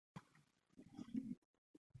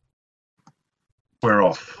We're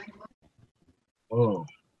off. Oh,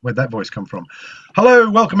 where'd that voice come from?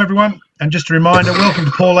 Hello, welcome everyone. And just a reminder, welcome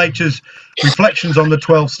to Paul H's Reflections on the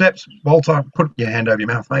 12 Steps. Walter, put your hand over your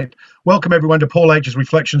mouth, mate. Welcome everyone to Paul H's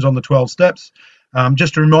Reflections on the 12 Steps.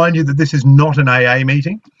 Just to remind you that this is not an AA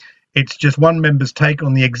meeting. It's just one member's take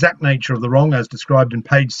on the exact nature of the wrong as described in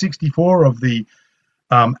page 64 of the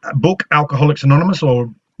book Alcoholics Anonymous,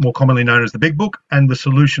 or more commonly known as the Big Book, and the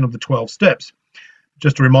solution of the 12 Steps.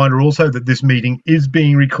 Just a reminder also that this meeting is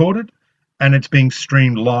being recorded and it's being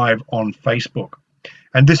streamed live on Facebook.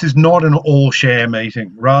 And this is not an all-share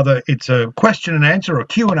meeting. Rather, it's a question and answer, or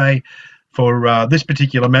Q&A for this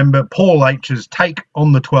particular member, Paul H's take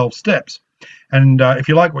on the 12 steps. And if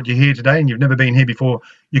you like what you hear today and you've never been here before,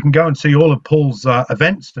 you can go and see all of Paul's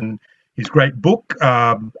events and his great book,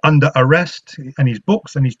 Under Arrest, and his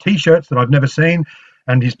books and his T-shirts that I've never seen,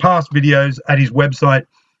 and his past videos at his website,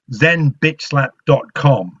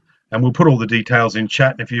 zenbitchslap.com. And we'll put all the details in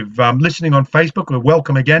chat. And if you're listening on Facebook, we're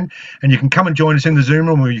welcome again. And you can come and join us in the Zoom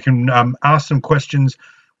room where you can ask some questions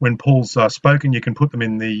when Paul's spoken. You can put them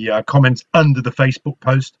in the comments under the Facebook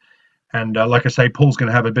post. And like I say, Paul's going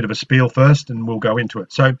to have a bit of a spiel first and we'll go into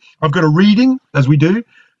it. So I've got a reading, as we do,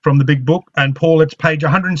 from the Big Book. And Paul, it's page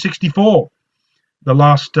 164, the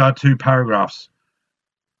last two paragraphs.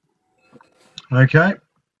 Okay.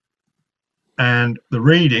 And the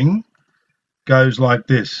reading goes like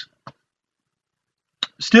this.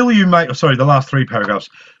 Still you may, the last three paragraphs.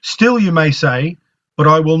 Still you may say, but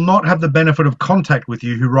I will not have the benefit of contact with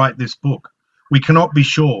you who write this book. We cannot be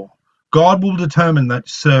sure. God will determine that,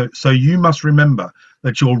 so you must remember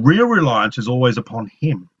that your real reliance is always upon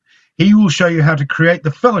him. He will show you how to create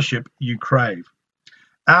the fellowship you crave.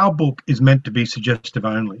 Our book is meant to be suggestive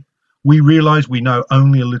only. We realize we know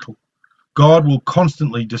only a little. God will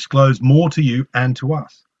constantly disclose more to you and to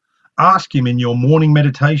us. Ask him in your morning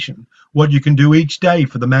meditation what you can do each day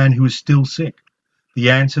for the man who is still sick. The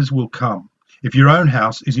answers will come if your own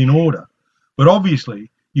house is in order. But obviously,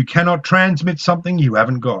 you cannot transmit something you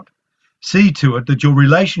haven't got. See to it that your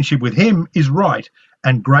relationship with him is right,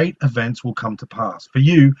 and great events will come to pass for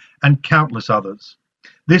you and countless others.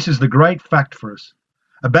 This is the great fact for us.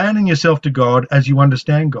 Abandon yourself to God as you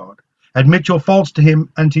understand God. Admit your faults to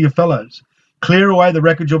him and to your fellows. Clear away the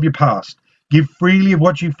wreckage of your past. Give freely of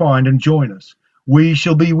what you find and join us. We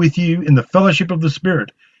shall be with you in the fellowship of the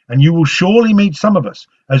Spirit, and you will surely meet some of us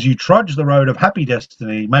as you trudge the road of happy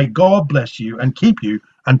destiny. May God bless you and keep you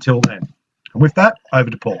until then. And with that, over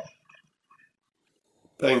to Paul.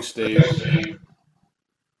 Thanks, Dave.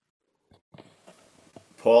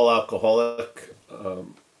 Paul, alcoholic.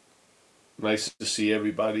 Nice to see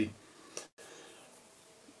everybody.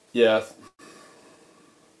 Yeah.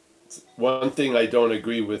 One thing I don't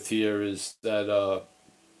agree with here is that,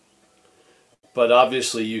 but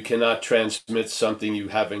obviously you cannot transmit something you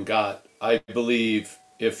haven't got. I believe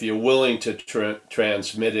if you're willing to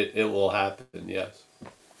transmit it, it will happen, yes.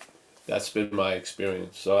 That's been my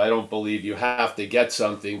experience. So I don't believe you have to get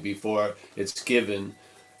something before it's given.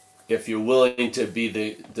 If you're willing to be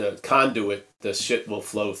the conduit, the shit will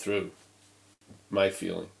flow through, my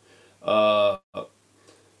feeling.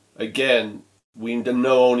 Again, we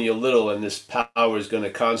know only a little, and this power is going to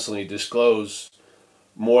constantly disclose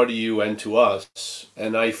more to you and to us.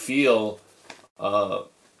 And I feel,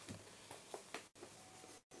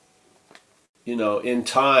 in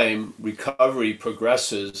time, recovery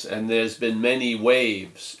progresses, and there's been many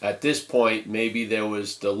waves. At this point, maybe there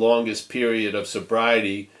was the longest period of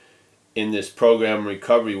sobriety in this program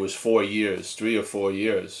recovery was 4 years, 3 or 4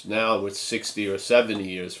 years. Now it's 60 or 70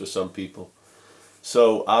 years for some people.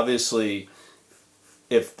 So obviously,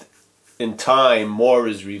 if in time more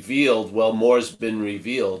is revealed, well, more's been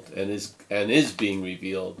revealed and is being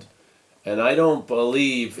revealed. And I don't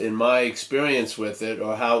believe, in my experience with it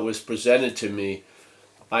or how it was presented to me,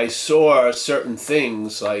 I saw certain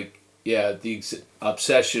things like, the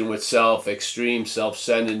obsession with self, extreme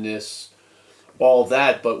self-centeredness, all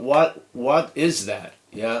that. But what is that?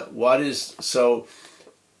 What is, so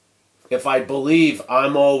if I believe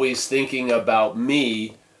I'm always thinking about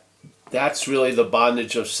me, that's really the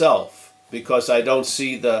bondage of self, because I don't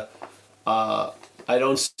see the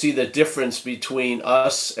difference between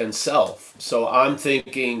us and self. So I'm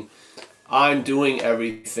thinking I'm doing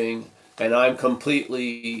everything and I'm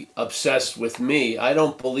completely obsessed with me. I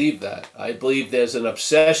don't believe that. I believe there's an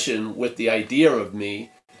obsession with the idea of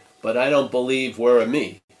me, but I don't believe we're a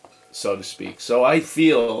me, so to speak. So I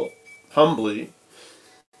feel humbly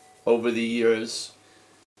over the years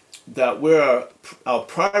that our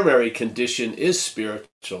primary condition is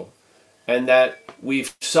spiritual, and that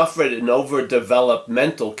we've suffered an overdeveloped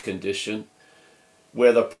mental condition,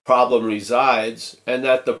 where the problem resides, and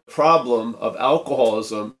that the problem of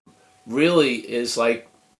alcoholism really is like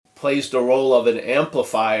plays the role of an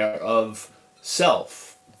amplifier of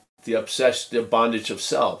self, the obsession, the bondage of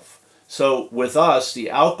self. So with us, the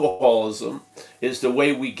alcoholism is the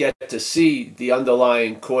way we get to see the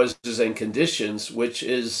underlying causes and conditions, which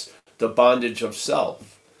is the bondage of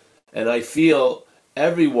self. And I feel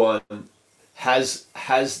everyone has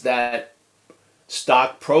that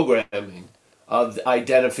stock programming of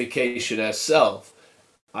identification as self.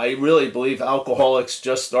 I really believe alcoholics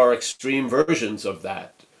just are extreme versions of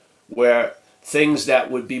that, where things that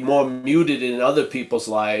would be more muted in other people's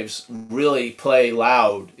lives really play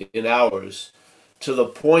loud in ours, to the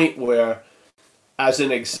point where, as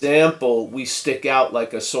an example, we stick out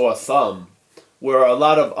like a sore thumb, where a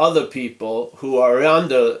lot of other people who are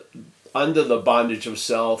under the bondage of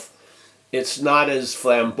self, it's not as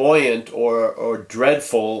flamboyant or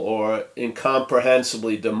dreadful or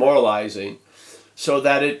incomprehensibly demoralizing, so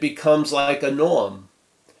that it becomes like a norm,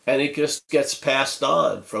 and it just gets passed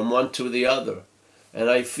on from one to the other. And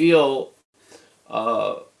I feel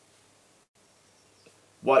what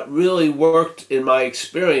really worked in my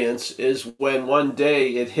experience is when one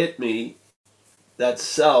day it hit me that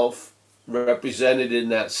self, represented in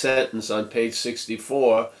that sentence on page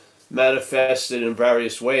 64, manifested in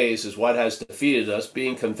various ways is what has defeated us.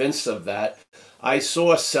 Being convinced of that, I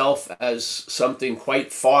saw self as something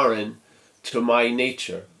quite foreign to my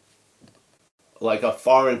nature, like a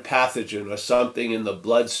foreign pathogen or something in the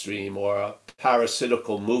bloodstream or a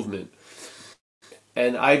parasitical movement.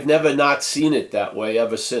 And I've never not seen it that way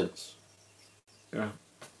ever since. Yeah.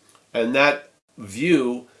 And that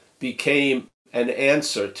view became an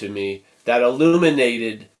answer to me that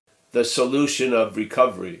illuminated the solution of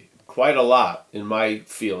recovery quite a lot in my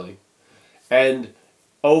feeling. And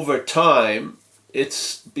over time,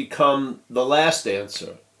 it's become the last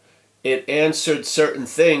answer. It answered certain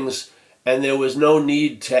things, and there was no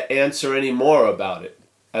need to answer any more about it.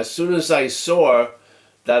 As soon as I saw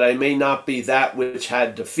that I may not be that which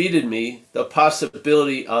had defeated me, the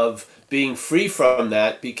possibility of being free from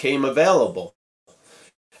that became available.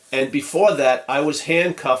 And before that, I was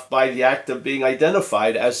handcuffed by the act of being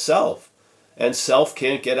identified as self, and self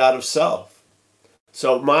can't get out of self.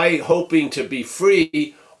 So my hoping to be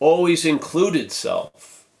free always included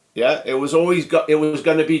self. Yeah, it was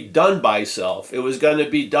going to be done by self. It was going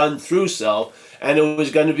to be done through self, and it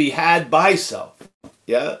was going to be had by self.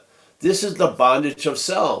 Yeah, this is the bondage of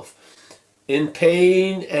self, in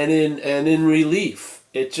pain and in relief.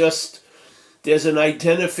 It just, there's an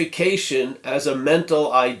identification as a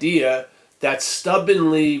mental idea that's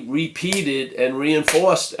stubbornly repeated and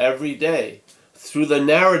reinforced every day through the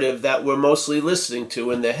narrative that we're mostly listening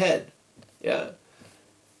to in the head. Yeah,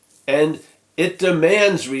 and it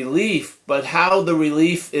demands relief, but how the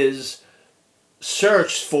relief is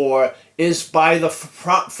searched for is by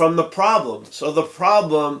from the problem. So the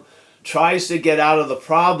problem tries to get out of the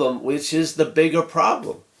problem, which is the bigger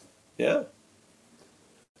problem. Yeah,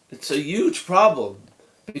 it's a huge problem,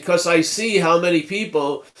 because I see how many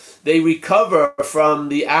people, they recover from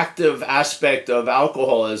the active aspect of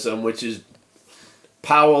alcoholism, which is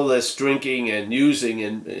powerless drinking and using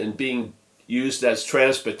and being used as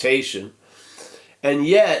transportation. And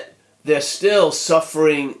yet, they're still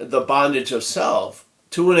suffering the bondage of self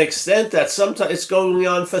to an extent that sometimes it's going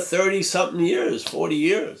on for 30-something years, 40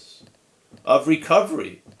 years of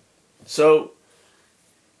recovery. So,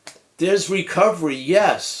 there's recovery,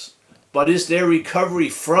 yes, but is there recovery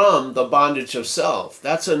from the bondage of self?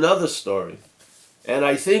 That's another story. And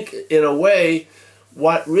I think, in a way,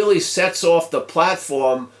 what really sets off the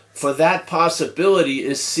platform for that possibility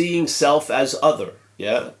is seeing self as other,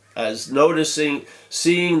 yeah? As noticing,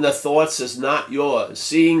 seeing the thoughts as not yours,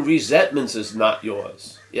 seeing resentments as not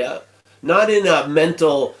yours, yeah? Not in a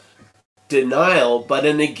mental denial, but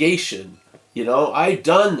a negation. You know, I've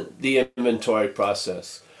done the inventory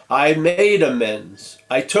process. I made amends.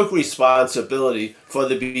 I took responsibility for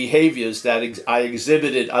the behaviors that I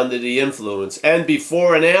exhibited under the influence and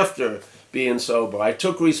before and after being sober. I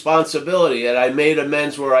took responsibility and I made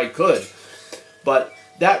amends where I could. But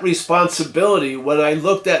that responsibility, when I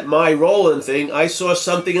looked at my role in things, I saw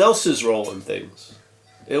something else's role in things.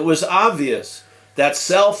 It was obvious that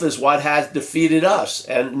self is what has defeated us,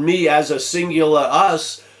 and me as a singular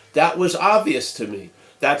us, that was obvious to me.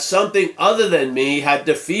 That something other than me had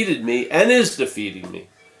defeated me and is defeating me.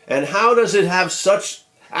 And how does it have such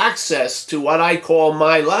access to what I call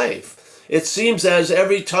my life? It seems as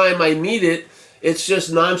every time I meet it, it's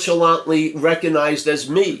just nonchalantly recognized as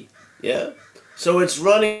me. Yeah? So it's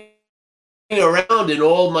running around in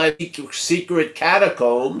all my secret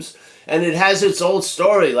catacombs, and it has its old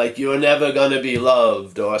story, like "you're never gonna be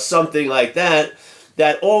loved" or something like that,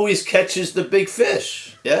 that always catches the big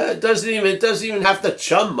fish. Yeah, it doesn't even have to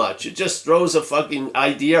chum much. It just throws a fucking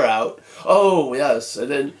idea out. Oh yes,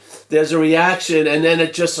 and then there's a reaction, and then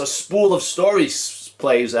it just a spool of stories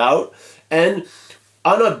plays out, and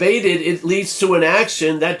unabated, it leads to an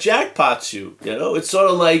action that jackpots you. You know, it's sort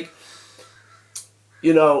of like,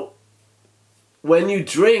 you know, when you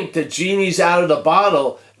drink, the genie's out of the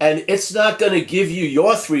bottle, and it's not going to give you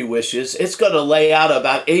your 3 wishes. It's going to lay out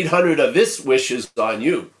about 800 of its wishes on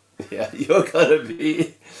you. Yeah, you're going to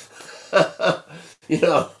be, you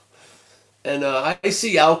know. And I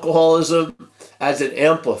see alcoholism as an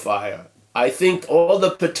amplifier. I think all the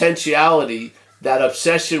potentiality that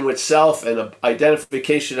obsession with self and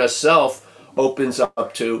identification of self opens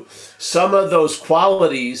up to, some of those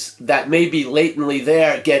qualities that may be latently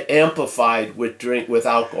there get amplified with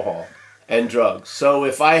alcohol and drugs. So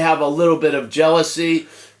if I have a little bit of jealousy,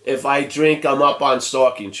 if I drink, I'm up on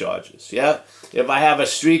stalking charges. Yeah. If I have a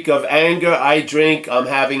streak of anger, I drink, I'm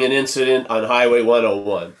having an incident on Highway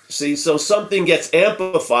 101. See, so something gets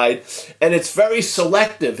amplified, and it's very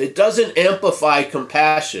selective. It doesn't amplify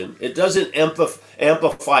compassion. It doesn't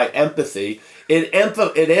amplify empathy. It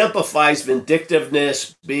amplifies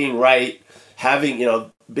vindictiveness, being right,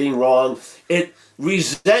 having, being wrong.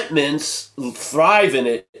 Resentments thrive in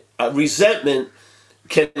it. Resentment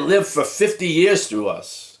can live for 50 years through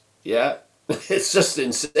us. Yeah? It's just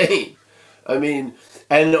insane. I mean,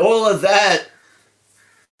 and all of that,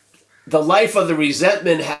 the life of the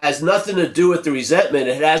resentment has nothing to do with the resentment.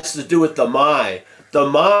 It has to do with the my. The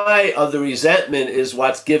my of the resentment is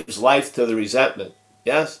what gives life to the resentment.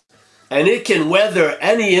 Yes? And it can weather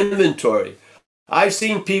any inventory. I've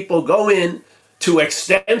seen people go in to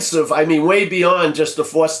extensive, way beyond just the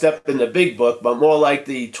 4th step in the big book, but more like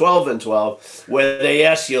the 12 and 12, where they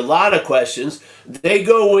ask you a lot of questions. They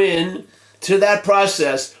go in to that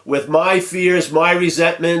process with my fears, my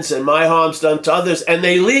resentments, and my harms done to others, and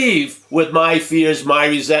they leave with my fears, my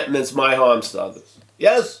resentments, my harms to others.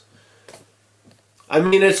 Yes?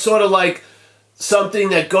 It's sort of like something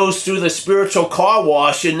that goes through the spiritual car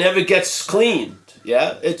wash and never gets cleaned.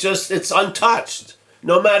 Yeah? It's untouched.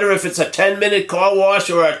 No matter if it's a 10-minute car wash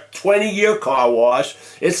or a 20-year car wash,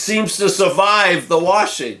 it seems to survive the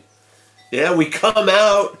washing. Yeah, we come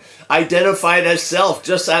out identified as self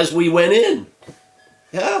just as we went in.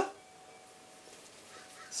 Yeah?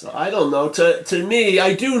 So I don't know. To me,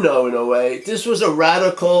 I do know in a way. This was a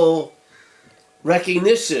radical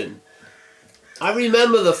recognition. I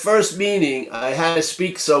remember the first meeting, I had to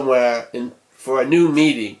speak somewhere for a new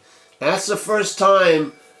meeting. That's the first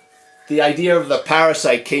time the idea of the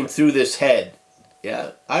parasite came through this head.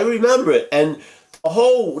 Yeah, I remember it. And the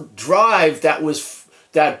whole drive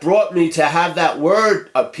that brought me to have that word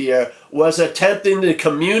appear was attempting to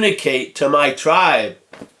communicate to my tribe,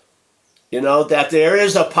 that there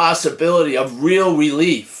is a possibility of real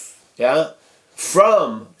relief, yeah,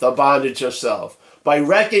 from the bondage of self by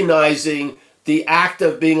recognizing the act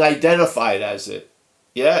of being identified as it,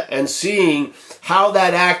 yeah, and seeing how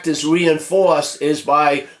that act is reinforced is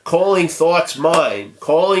by calling thoughts mine,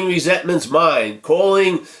 calling resentments mine,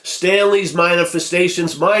 calling Stanley's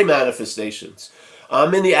manifestations my manifestations.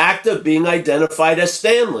 I'm in the act of being identified as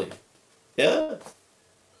Stanley. Yeah.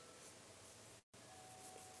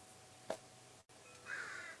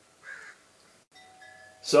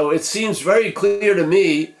 So it seems very clear to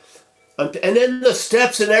me. And then the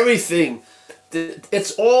steps and everything.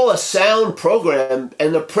 It's all a sound program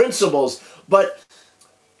and the principles. But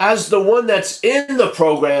as the one that's in the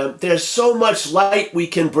program, there's so much light we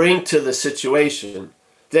can bring to the situation.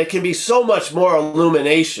 There can be so much more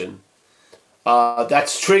illumination.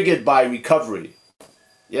 That's triggered by recovery,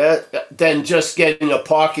 yeah, than just getting a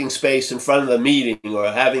parking space in front of the meeting or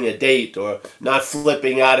having a date or not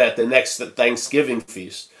flipping out at the next Thanksgiving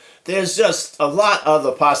feast. There's just a lot of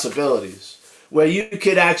other possibilities where you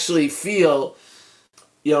could actually feel,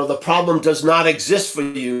 the problem does not exist for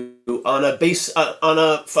you on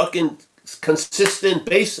a fucking consistent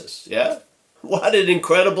basis. Yeah, what an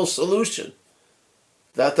incredible solution.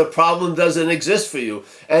 That the problem doesn't exist for you.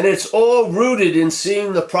 And it's all rooted in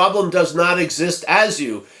seeing the problem does not exist as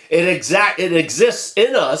you. It exists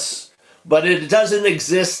in us, but it doesn't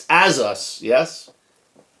exist as us, yes?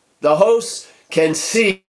 The host can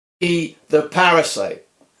see the parasite.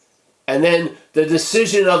 And then the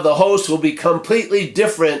decision of the host will be completely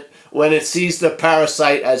different when it sees the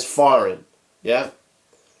parasite as foreign, yeah?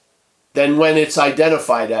 Than when it's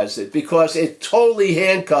identified as it. Because it totally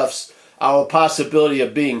handcuffs our possibility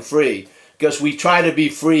of being free. because we try to be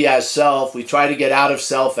free as self. We try to get out of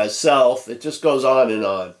self as self. It just goes on and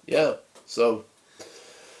on. Yeah. So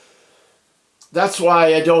that's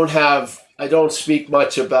why I don't speak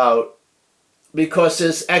much about, because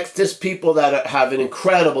there's people that have an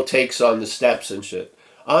incredible takes on the steps and shit.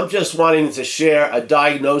 I'm just wanting to share a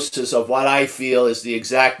diagnosis of what I feel is the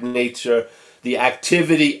exact nature, the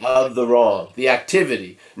activity of the wrong. The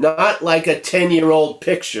activity. Not like a 10-year-old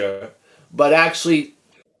picture, but actually,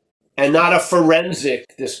 and not a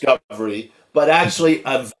forensic discovery, but actually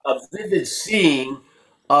a vivid seeing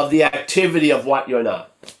of the activity of what you're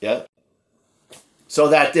not. Yeah? So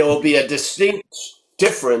that there will be a distinct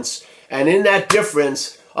difference, and in that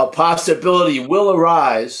difference, a possibility will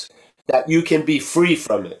arise that you can be free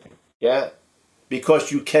from it. Yeah?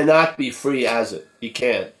 Because you cannot be free as it. You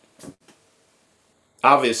can't.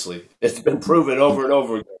 Obviously. It's been proven over and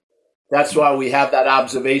over again. That's why we have that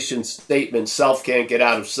observation statement, self can't get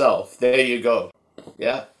out of self. There you go.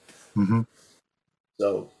 Yeah? Mm-hmm.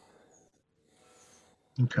 So,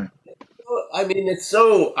 Okay. I mean, it's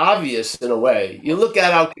so obvious in a way. You look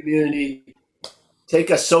at our community, take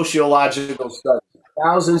a sociological study.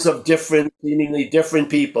 Thousands of different, seemingly different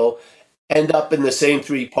people end up in the same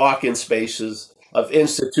 3 parking spaces of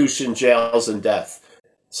institution, jails, and death.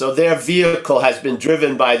 So their vehicle has been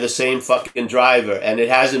driven by the same fucking driver, and it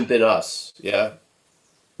hasn't been us. Yeah?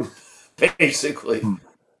 Basically.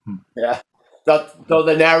 Mm-hmm. Yeah. So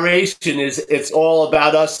the narration is, it's all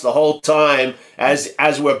about us the whole time as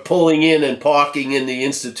we're pulling in and parking in the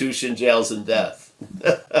institution, jails, and death.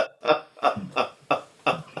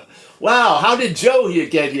 Wow, how did Joe here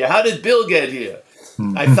get here? How did Bill get here?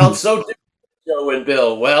 I felt so different from Joe and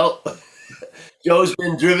Bill. Well, Joe's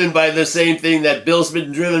been driven by the same thing that Bill's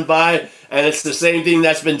been driven by, and it's the same thing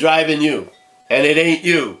that's been driving you. And it ain't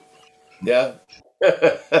you. Yeah?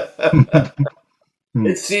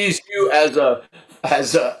 It sees you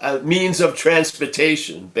as a means of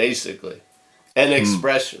transportation, basically, and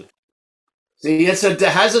expression. See, it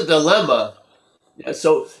has a dilemma. Yeah,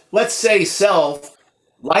 so let's say self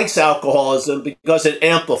likes alcoholism because it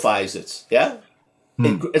amplifies it. Yeah,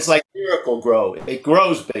 it's like Miracle Grow. It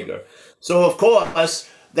grows bigger. So of course,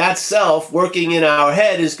 that self working in our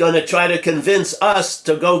head is going to try to convince us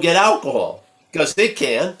to go get alcohol because it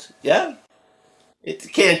can't. Yeah.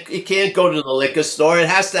 It can't go to the liquor store. It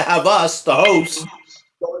has to have us, the host,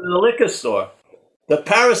 go to the liquor store. The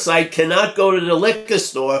parasite cannot go to the liquor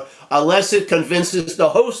store unless it convinces the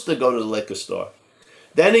host to go to the liquor store.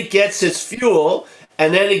 Then it gets its fuel,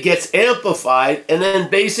 and then it gets amplified, and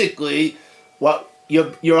then basically,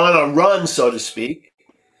 you're on a run, so to speak.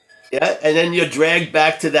 Yeah, and then you're dragged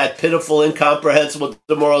back to that pitiful, incomprehensible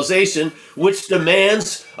demoralization, which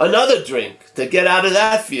demands another drink to get out of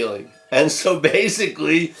that feeling. And so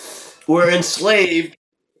basically, we're enslaved,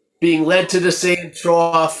 being led to the same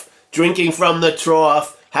trough, drinking from the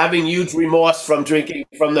trough, having huge remorse from drinking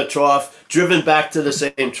from the trough, driven back to the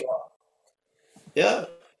same trough. Yeah.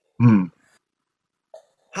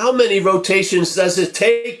 How many rotations does it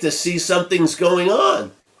take to see something's going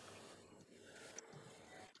on?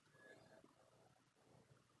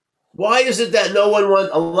 Why is it that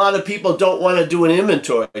a lot of people don't want to do an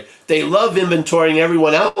inventory? They love inventorying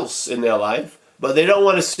everyone else in their life, but they don't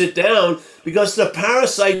want to sit down because the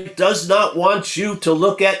parasite does not want you to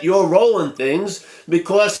look at your role in things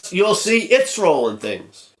because you'll see its role in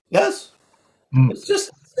things. Yes? It's just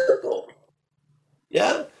simple.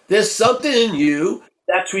 Yeah? There's something in you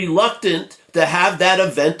that's reluctant to have that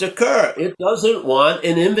event occur. It doesn't want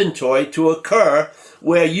an inventory to occur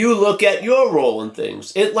where you look at your role in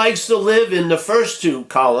things. It likes to live in the first 2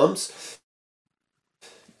 columns.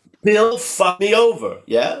 Bill fucked me over,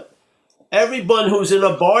 yeah? Everyone who's in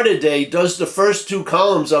a bar today does the first 2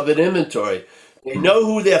 columns of an inventory. They know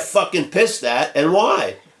who they're fucking pissed at and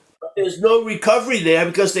why. But there's no recovery there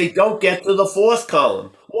because they don't get to the 4th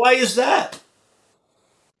column. Why is that?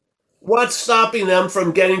 What's stopping them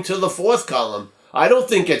from getting to the 4th column? I don't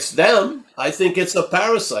think it's them. I think it's a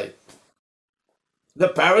parasite. The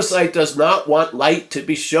parasite does not want light to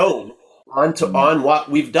be shown on what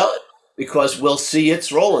we've done because we'll see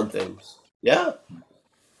its role in things. Yeah.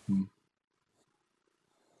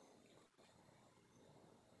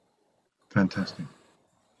 Fantastic.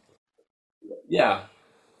 Yeah.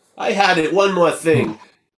 I had it. One more thing.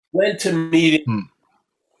 Went to meeting.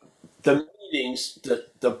 The meetings,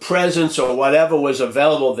 the presence or whatever was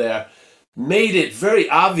available there made it very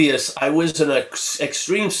obvious I was in an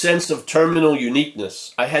extreme sense of terminal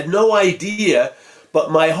uniqueness. I had no idea,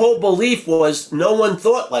 but my whole belief was no one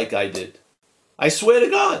thought like I did. I swear to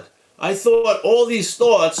God. I thought all these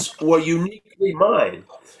thoughts were uniquely mine.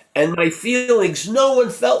 And my feelings, no one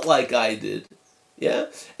felt like I did. Yeah.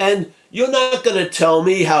 And you're not going to tell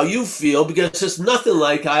me how you feel because it's nothing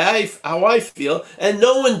like how I feel. And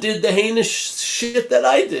no one did the heinous shit that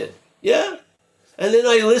I did. Yeah. And then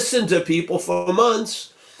I listened to people for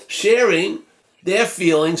months sharing their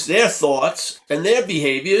feelings, their thoughts, and their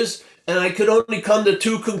behaviors. And I could only come to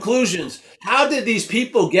two conclusions. How did these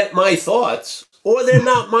people get my thoughts? Or they're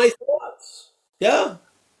not my thoughts. Yeah.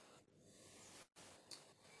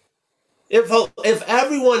 If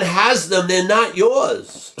everyone has them, they're not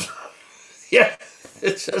yours. Yeah.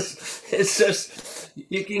 It's just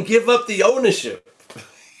you can give up the ownership.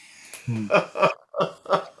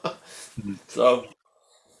 So,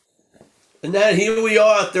 and then here we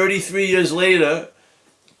are 33 years later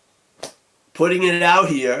putting it out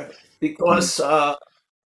here because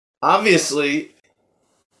obviously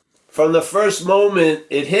from the first moment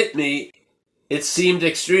it hit me, it seemed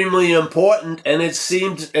extremely important, and it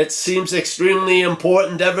seems extremely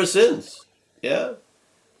important ever since. Yeah,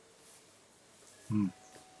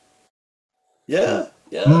 yeah,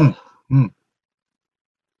 yeah. Mm, mm,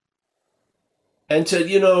 And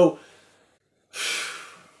to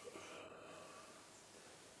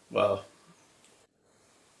well,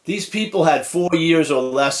 these people had 4 years or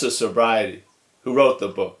less of sobriety who wrote the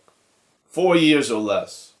book. 4 years or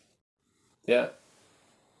less. Yeah,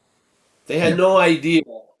 they had yeah. no idea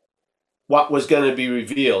what was going to be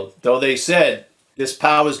revealed, though they said this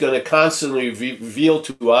power is going to constantly reveal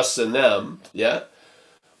to us and them. Yeah,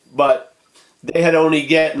 but they had only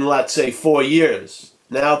gotten, let's say, 4 years.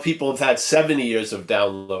 Now people have had 70 years of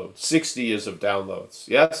downloads, 60 years of downloads.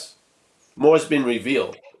 Yes, more's been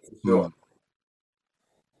revealed. For sure.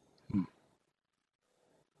 Mm, mm.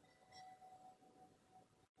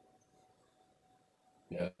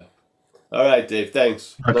 Yeah. All right, Dave.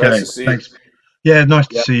 Thanks. Nice Okay, to see you. thanks. Yeah, nice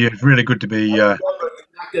to Yeah. see you. It's really good to be. Remember,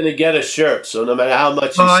 you're not going to get a shirt, so no matter how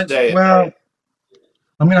much you Fine. say it, Well,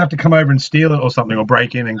 I'm going to have to come over and steal it or something, or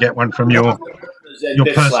break in and get one from and your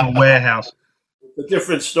bitch slap. personal warehouse. It's a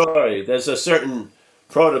different story. There's a certain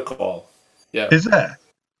protocol. Yeah. Is there?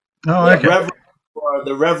 Oh, Yeah.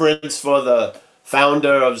 okay. Reverence for the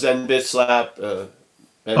founder of Zen Bitch Slap, and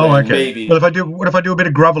Oh, then okay. maybe Well, what if I do a bit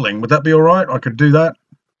of groveling? Would that be all right? I could do that,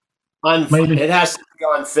 maybe. it has to be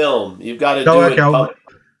on film. You've got to Oh, do okay. it public.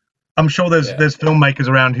 I'm sure Yeah. there's filmmakers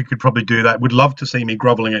around who could probably do that. Would love to see me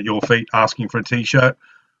groveling at your feet, asking for a t-shirt.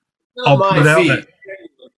 Not I'll put my it out there.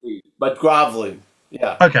 feet, but groveling.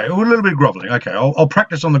 Yeah. Okay, a little bit of groveling. Okay, I'll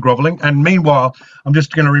practice on the groveling. And meanwhile, I'm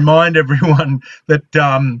just going to remind everyone that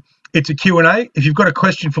it's a Q&A. If you've got a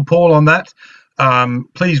question for Paul on that,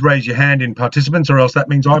 please raise your hand in participants, or else that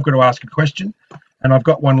means I've got to ask a question. And I've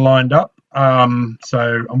got one lined up.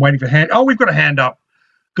 So I'm waiting for hand. Oh, we've got a hand up.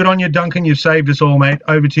 Good on you, Duncan. You've saved us all, mate.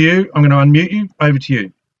 Over to you. I'm going to unmute you. Over to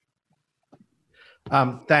you.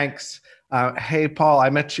 Thanks. Hey, Paul, I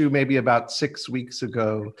met you maybe about 6 weeks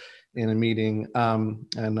ago in a meeting,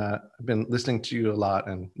 and I've been listening to you a lot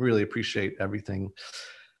and really appreciate everything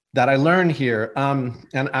that I learned here.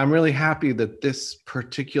 And I'm really happy that this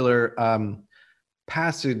particular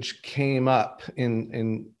passage came up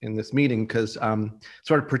in this meeting because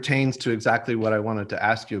sort of pertains to exactly what I wanted to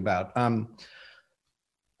ask you about.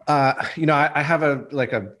 I have a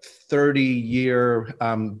 30-year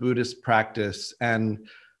Buddhist practice and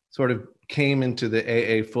sort of came into the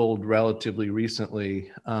AA fold relatively recently,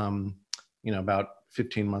 about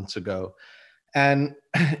 15 months ago. And,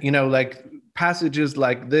 passages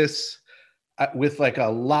like this with a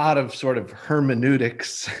lot of sort of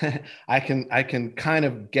hermeneutics, I can kind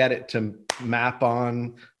of get it to map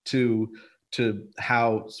on to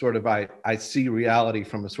how sort of I see reality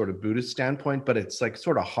from a sort of Buddhist standpoint, but it's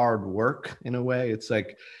sort of hard work in a way. It's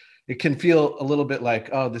it can feel a little bit like,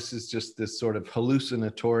 oh, this is just this sort of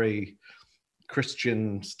hallucinatory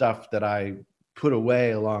Christian stuff that I put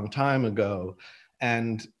away a long time ago.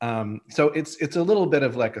 And so it's a little bit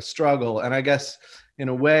of a struggle. And I guess in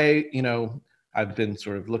a way, I've been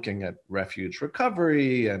sort of looking at refuge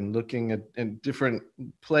recovery and looking at different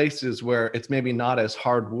places where it's maybe not as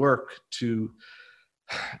hard work to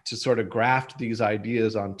sort of graft these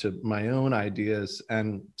ideas onto my own ideas,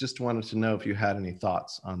 and just wanted to know if you had any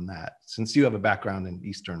thoughts on that, since you have a background in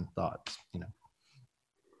Eastern thoughts.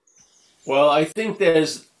 Well, I think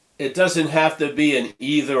it doesn't have to be an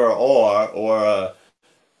either or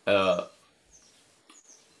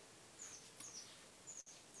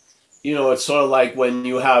it's sort of like when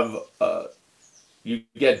you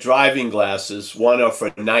get driving glasses. One are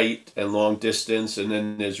for night and long distance, and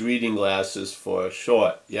then there's reading glasses for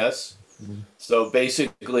short. Yes. Mm-hmm. So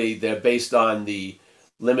basically, they're based on the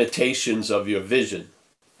limitations of your vision.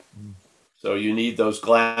 Mm-hmm. So you need those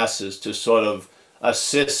glasses to sort of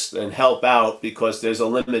assist and help out because there's a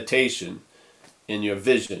limitation in your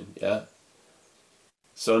vision. Yeah.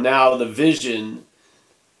 So now the vision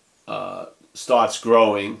starts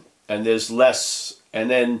growing, and there's less, and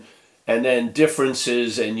then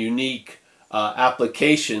differences and unique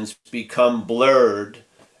applications become blurred,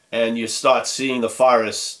 and you start seeing the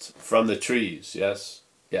forest from the trees. Yes,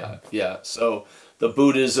 yeah, yeah. So the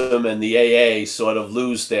Buddhism and the AA sort of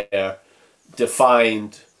lose their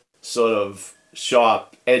defined sort of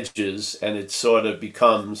sharp edges, and it sort of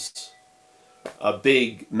becomes a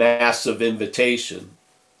big, massive invitation.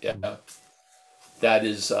 Yeah, that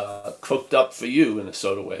is cooked up for you in a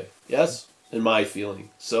sort of way. Yes, in my feeling.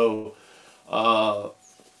 So, the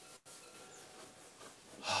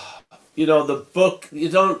book.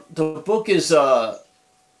 The book is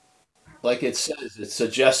like it says, it's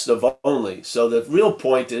suggestive only. So the real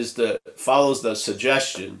point is that it follows the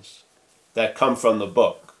suggestions that come from the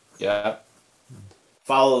book. Yeah,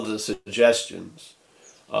 follow the suggestions.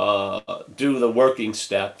 Do the working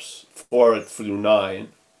steps 4 through 9.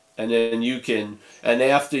 And then and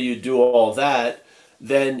after you do all that,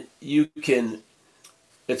 then you can,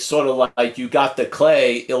 it's sort of like you got the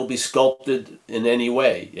clay, it'll be sculpted in any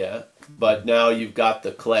way, yeah? But now you've got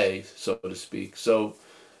the clay, so to speak. So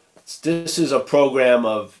this is a program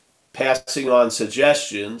of passing on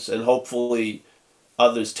suggestions and hopefully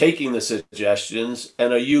others taking the suggestions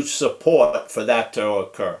and a huge support for that to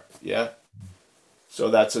occur, yeah?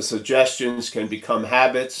 So that the suggestions can become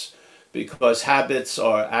habits, because habits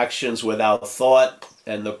are actions without thought,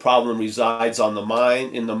 and the problem resides in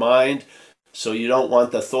the mind. So you don't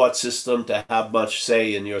want the thought system to have much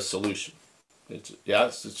say in your solution. It's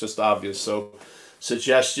just obvious. So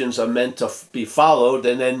suggestions are meant to be followed,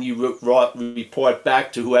 and then you report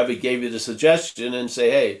back to whoever gave you the suggestion and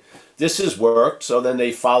say, hey, this has worked. So then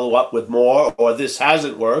they follow up with more, or this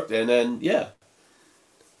hasn't worked, and then, yeah.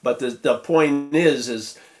 But the point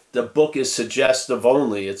is the book is suggestive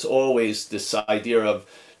only. It's always this idea of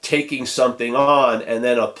taking something on and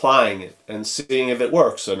then applying it and seeing if it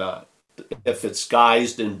works or not. If it's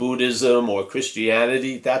guised in Buddhism or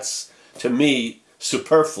Christianity, that's, to me,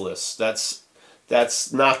 superfluous.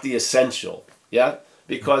 That's not the essential, yeah?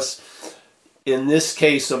 Because in this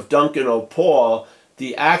case of Duncan O'Paul,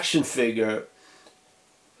 the action figure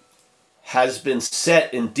has been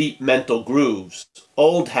set in deep mental grooves,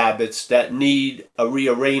 old habits that need a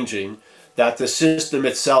rearranging that the system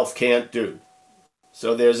itself can't do.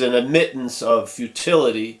 So there's an admittance of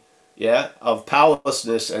futility, yeah, of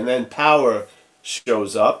powerlessness, and then power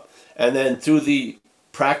shows up. And then through the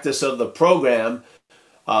practice of the program,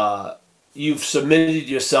 you've submitted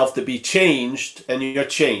yourself to be changed, and you're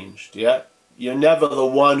changed, yeah? You're never the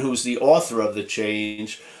one who's the author of the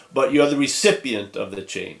change, but you're the recipient of the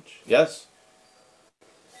change, yes?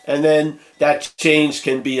 And then that change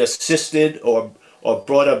can be assisted or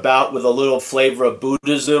brought about with a little flavor of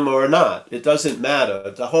Buddhism or not. It doesn't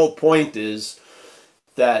matter. The whole point is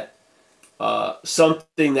that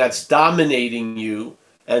something that's dominating you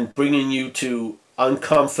and bringing you to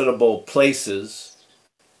uncomfortable places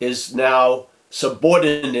is now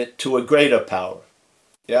subordinate to a greater power.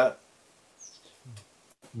 Yeah?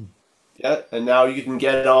 Yeah, and now you can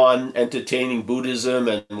get on entertaining Buddhism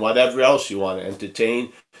and whatever else you want to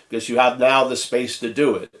entertain, because you have now the space to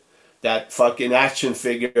do it. That fucking action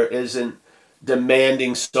figure isn't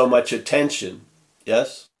demanding so much attention,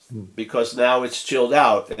 yes? Because now it's chilled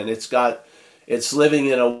out, and it's living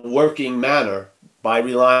in a working manner by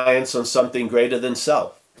reliance on something greater than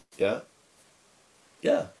self. Yeah?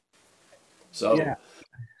 Yeah. So, yeah.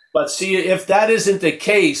 But see, if that isn't the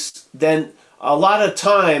case, then a lot of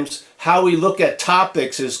times how we look at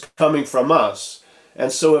topics is coming from us.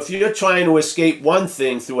 And so if you're trying to escape one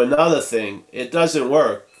thing through another thing, it doesn't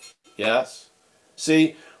work. Yes?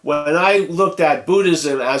 See, when I looked at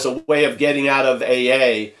Buddhism as a way of getting out of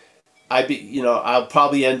AA, I'll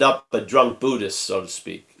probably end up a drunk Buddhist, so to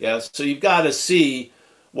speak. Yes? So you've got to see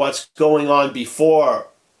what's going on before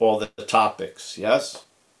all the topics. Yes?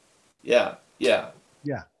 Yeah. Yeah.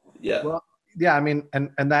 Yeah. Yeah. Well, yeah, I mean,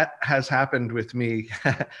 and that has happened with me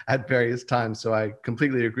at various times. So I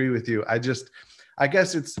completely agree with you. I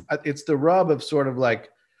guess it's the rub of sort of like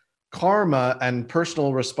karma and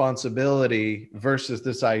personal responsibility versus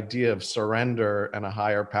this idea of surrender and a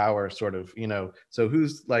higher power sort of, so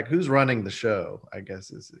who's running the show, I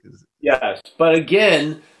guess is. Yes. But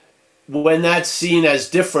again, when that's seen as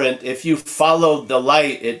different, if you follow the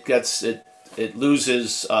light, it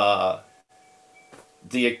loses,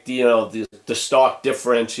 the stark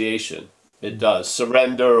differentiation. It does.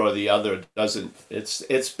 Surrender or the other doesn't.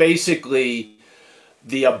 It's basically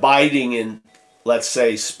the abiding in, let's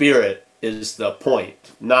say, spirit is the point,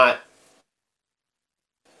 not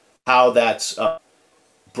how that's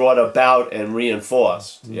brought about and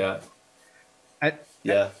reinforced. Yeah. I,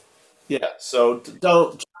 Yeah. Yeah. So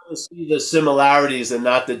don't try to see the similarities and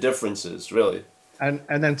not the differences, really.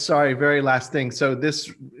 and then, sorry, very last thing. So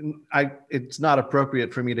this, it's not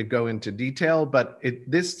appropriate for me to go into detail, but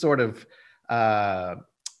this sort of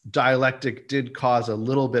dialectic did cause a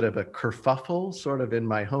little bit of a kerfuffle sort of in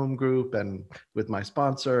my home group and with my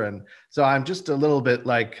sponsor. And so I'm just a little bit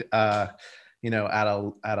like, at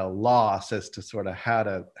a loss as to sort of how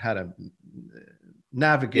to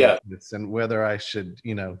navigate this, and whether I should,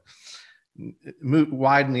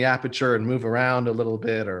 widen the aperture and move around a little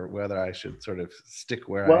bit, or whether I should sort of stick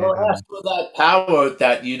where I am. Ask for that power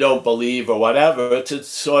that you don't believe or whatever to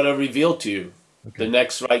sort of reveal to you the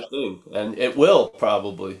next right thing. And it will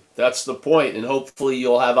probably. That's the point. And hopefully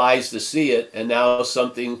you'll have eyes to see it. And now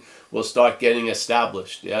something will start getting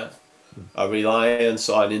established. Yeah. A reliance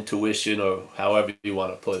on intuition, or however you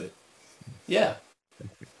want to put it. Yeah.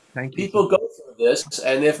 Thank you. People go through this,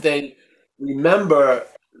 and if they remember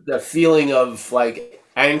the feeling of like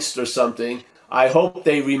angst or something, I hope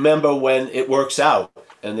they remember when it works out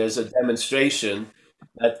and there's a demonstration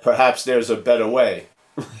that perhaps there's a better way.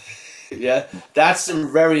 Yeah, that's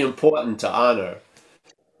very important to honor.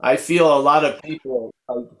 I feel a lot of people,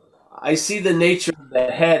 I see the nature of the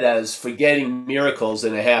head as forgetting miracles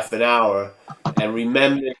in a half an hour and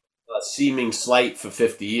remembering a seeming slight for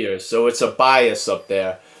 50 years. So it's a bias up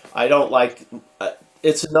there. I don't like,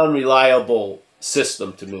 it's an unreliable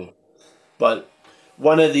system to me. But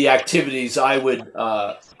one of the activities I would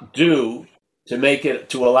do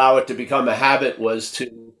to allow it to become a habit was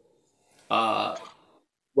to,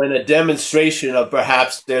 when a demonstration of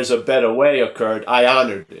perhaps there's a better way occurred, I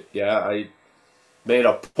honored it. Yeah, I made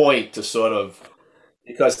a point to sort of,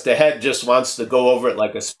 because the head just wants to go over it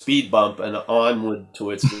like a speed bump and onward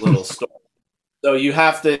to its little story. So you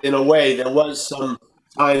have to, in a way, there was some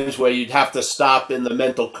times where you'd have to stop in the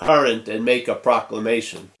mental current and make a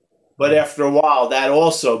proclamation. But after a while, that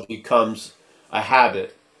also becomes a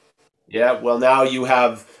habit. Yeah, well, now you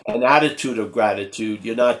have an attitude of gratitude.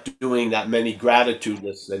 You're not doing that many gratitude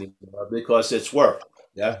lists anymore because it's work.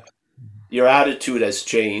 Yeah, your attitude has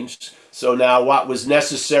changed. So now what was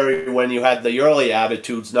necessary when you had the early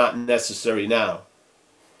attitude's not necessary now,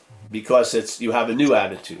 because you have a new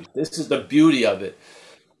attitude. This is the beauty of it.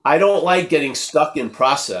 I don't like getting stuck in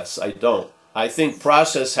process. I don't. I think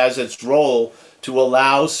process has its role to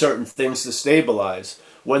allow certain things to stabilize.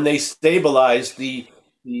 When they stabilize, the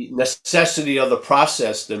necessity of the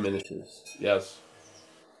process diminishes. Yes.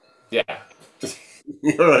 Yeah.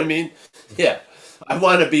 You know what I mean? Yeah. I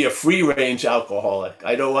want to be a free-range alcoholic.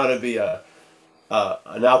 I don't want to be an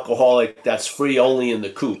alcoholic that's free only in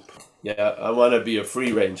the coop. Yeah. I want to be a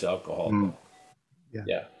free-range alcoholic.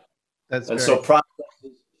 Yeah. So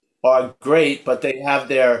processes are great, but they have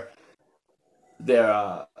their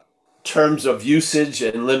terms of usage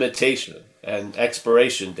and limitation and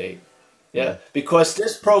expiration date. Yeah, because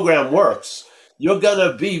this program works. New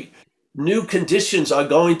conditions are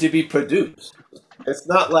going to be produced. It's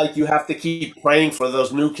not like you have to keep praying for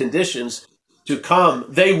those new conditions to come.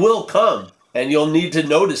 They will come, and you'll need to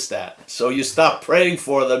notice that. So you stop praying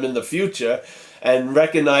for them in the future and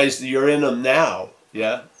recognize that you're in them now.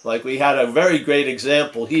 Yeah, like we had a very great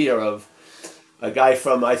example here of a guy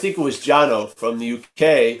from, I think it was Jono from the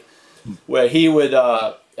UK, where he would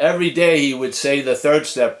every day he would say the third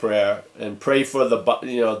step prayer and pray for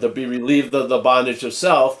to be relieved of the bondage of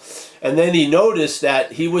self. And then he noticed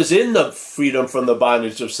that he was in the freedom from the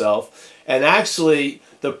bondage of self. And actually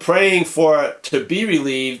the praying for to be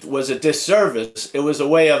relieved was a disservice. It was a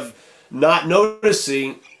way of not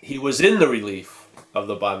noticing he was in the relief of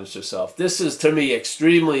the bondage of self. This is, to me,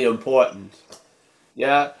 extremely important.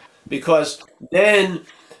 Yeah, because then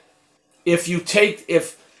if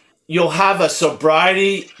you'll have a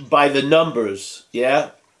sobriety by the numbers,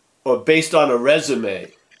 yeah, or based on a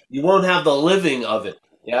resume, you won't have the living of it,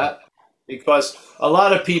 yeah, because a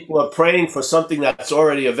lot of people are praying for something that's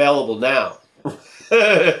already available now.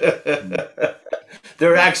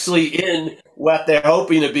 They're actually in what they're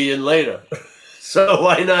hoping to be in later. So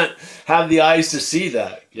why not have the eyes to see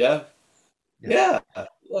that? Yeah, yeah,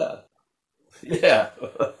 yeah, yeah.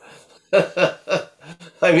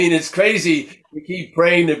 I mean, it's crazy to keep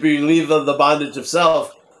praying to be relieved of the bondage of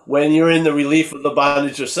self when you're in the relief of the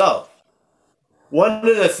bondage of self. One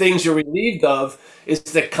of the things you're relieved of is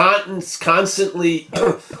the constant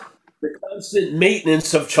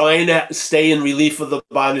maintenance of trying to stay in relief of the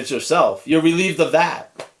bondage of self. You're relieved of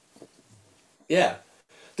that. Yeah.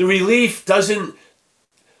 The relief doesn't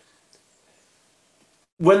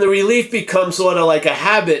when the relief becomes sort of like a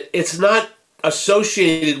habit, it's not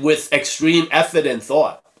associated with extreme effort and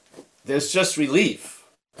thought. There's just relief.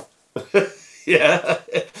 Yeah,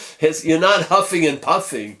 you're not huffing and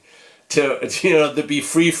puffing to be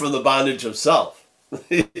free from the bondage of self.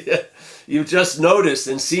 You've just noticed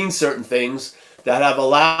and seen certain things that have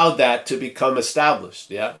allowed that to become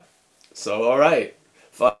established. Yeah. So all right,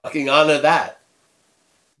 fucking honor that.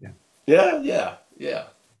 Yeah.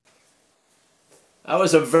 That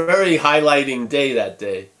was a very highlighting day that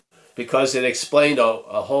day, because it explained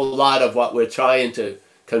a whole lot of what we're trying to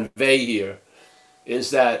convey here.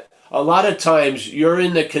 Is that a lot of times you're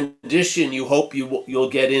in the condition you hope you'll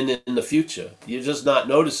get in the future. You're just not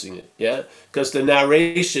noticing it, yeah? Because the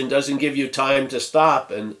narration doesn't give you time to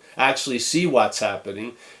stop and actually see what's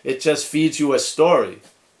happening. It just feeds you a story,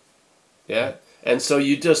 yeah? And so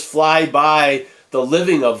you just fly by the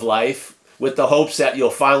living of life with the hopes that you'll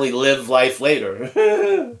finally live life later.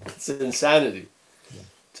 It's insanity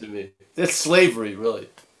to me. It's slavery, really.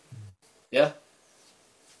 Yeah?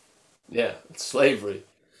 Yeah, it's slavery.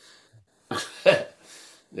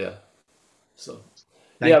 Yeah. So,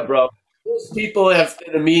 Thank yeah, you. bro. There's people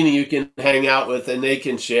after the meeting you can hang out with and they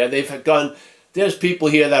can share. There's people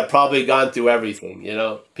here that probably gone through everything,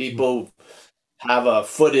 People have a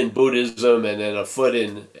foot in Buddhism and then a foot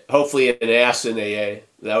in, hopefully an ass in AA.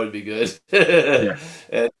 That would be good. Yeah.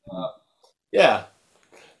 And yeah,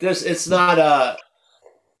 it's not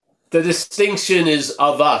the distinction is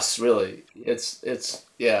of us, really.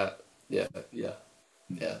 Yeah.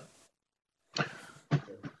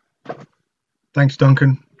 Thanks,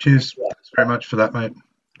 Duncan. Cheers. Thanks very much for that, mate.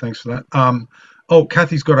 Thanks for that.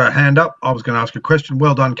 Kathy's got her hand up. I was going to ask a question.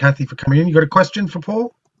 Well done, Kathy, for coming in. You got a question for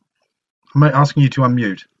Paul? I'm asking you to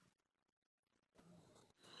unmute.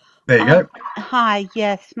 There you go. Hi,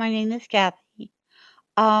 yes, my name is Kathy.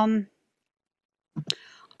 I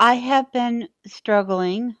have been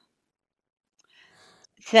struggling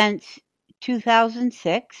since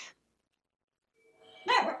 2006.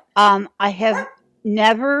 I have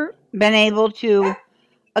never been able to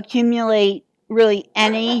accumulate really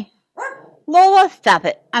any. Lola, stop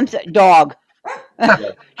it! I'm sorry, dog.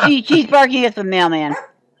 She's barking at the mailman.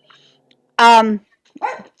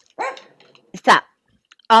 Stop.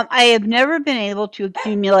 I have never been able to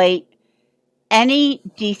accumulate any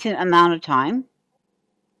decent amount of time.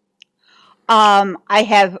 I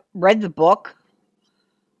have read the book.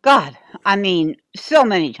 God, I mean, so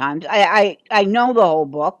many times. I know the whole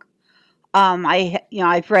book.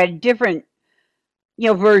 I've read different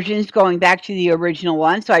versions going back to the original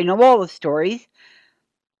one, so I know all the stories.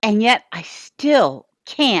 And yet I still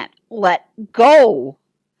can't let go.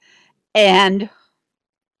 And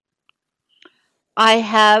I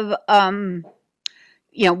have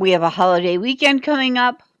we have a holiday weekend coming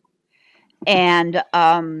up, and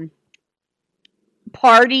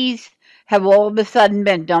parties have all of a sudden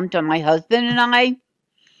been dumped on my husband and I.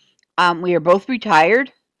 We are both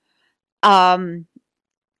retired. And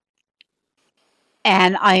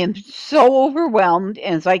I am so overwhelmed,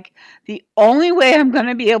 and it's like the only way I'm going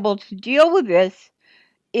to be able to deal with this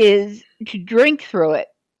is to drink through it.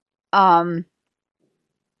 I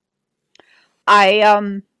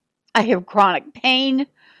have chronic pain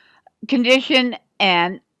condition,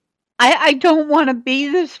 and I don't want to be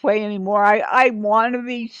this way anymore. I want to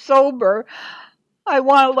be sober. I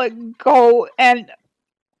want to let go, and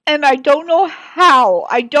I don't know how.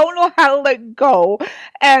 I don't know how to let go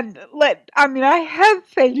and I have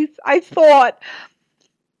faith, I thought,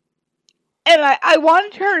 and I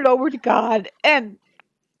want to turn it over to God, and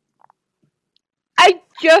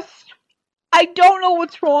I don't know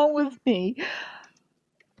what's wrong with me.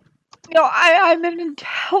 I'm an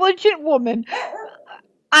intelligent woman.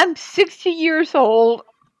 I'm 60 years old.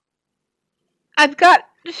 I've got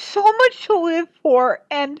so much to live for,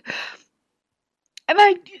 and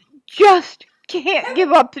I just can't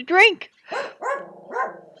give up the drink.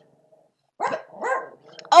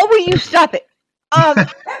 Oh, will you stop it?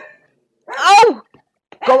 Oh,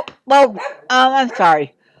 go. Well, I'm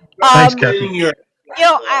sorry. Thanks, Kathy.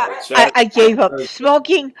 I gave up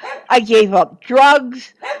smoking. I gave up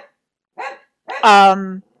drugs.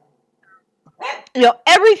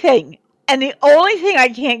 Everything. And the only thing I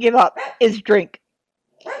can't give up is drink.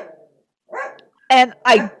 And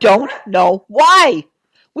I don't know why.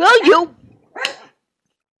 Will you?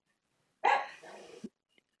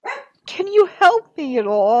 Can you help me at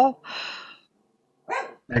all?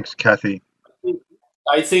 Thanks, Kathy.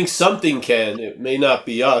 I think something can. It may not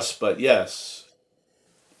be us, but yes.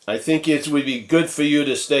 I think it would be good for you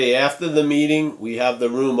to stay after the meeting. We have the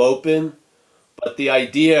room open. But the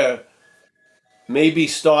idea maybe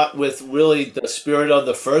start with really the spirit of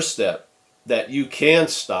the first step, that you can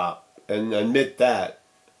stop and admit that.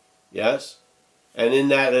 Yes? And in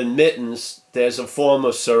that admittance, there's a form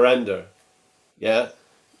of surrender. Yeah?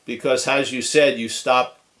 Because as you said, you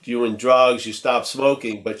stopped doing drugs, you stopped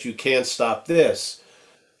smoking, but you can't stop this.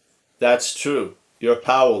 That's true. You're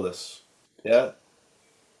powerless. Yeah?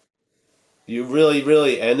 You really,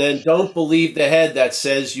 really, and then don't believe the head that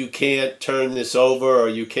says you can't turn this over or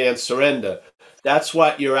you can't surrender. That's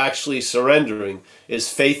what you're actually surrendering,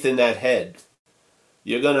 is faith in that head.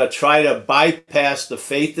 You're going to try to bypass the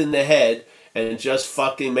faith in the head and just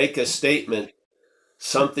fucking make a statement.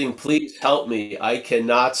 Something, please help me. I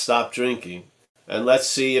cannot stop drinking. And let's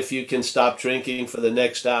see if you can stop drinking for the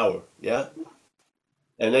next hour. Yeah?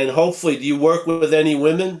 And then hopefully, do you work with any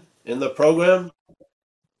women in the program?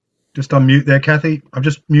 Just unmute there, Kathy. I've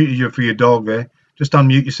just muted you for your dog there. Just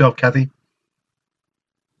unmute yourself, Kathy.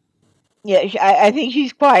 Yeah, I think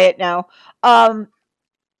she's quiet now. I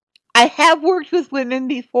have worked with women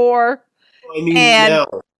before, I mean, and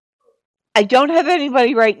now. I don't have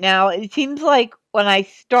anybody right now. It seems like when I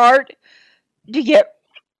start to get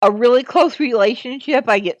a really close relationship,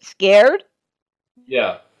 I get scared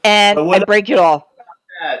Yeah. and But I when break it off.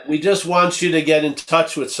 we just want you to get in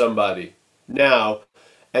touch with somebody now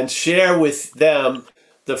and share with them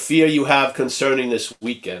the fear you have concerning this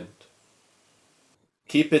weekend.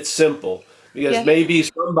 Keep it simple, because Yes. maybe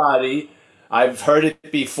somebody, I've heard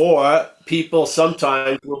it before, people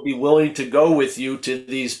sometimes will be willing to go with you to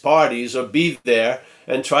these parties or be there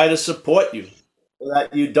and try to support you so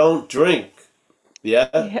that you don't drink.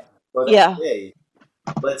 Yeah? For that Yeah. day.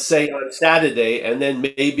 Let's say on Saturday, and then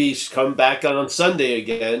maybe come back on Sunday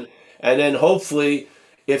again. And then hopefully,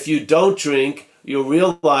 if you don't drink, you'll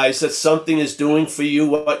realize that something is doing for you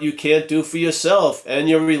what you can't do for yourself. And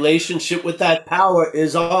your relationship with that power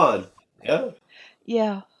is on. Yeah.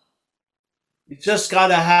 Yeah. You just you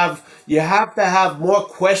have to have more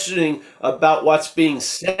questioning about what's being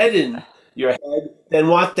said in your head than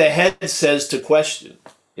what the head says to question.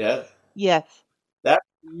 Yeah. Yes.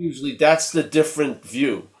 That's the different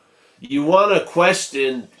view. You want to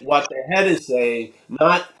question what the head is saying,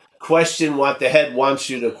 not question what the head wants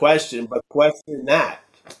you to question, but question that.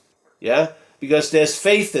 Yeah? Because there's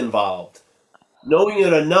faith involved. Knowing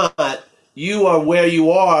it or not, you are where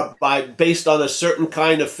you are based on a certain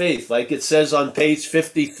kind of faith. Like it says on page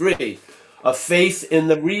 53, a faith in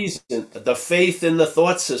the reason, the faith in the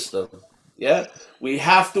thought system. Yeah? We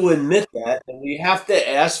have to admit that, and we have to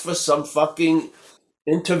ask for some fucking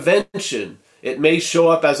intervention. It may show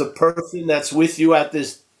up as a person that's with you at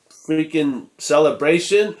this freaking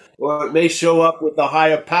celebration, or it may show up with a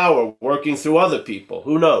higher power working through other people.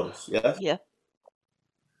 Who knows? Yeah. Yeah.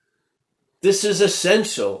 This is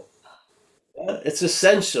essential. Yeah? It's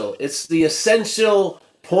essential. It's the essential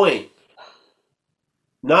point.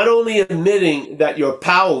 Not only admitting that you're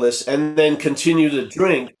powerless and then continue to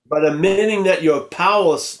drink, but admitting that you're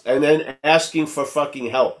powerless and then asking for fucking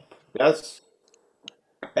help. Yes?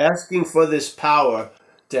 Asking for this power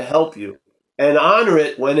to help you, and honor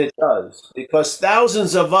it when it does, because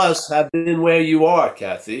thousands of us have been where you are,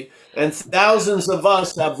 Kathy, and thousands of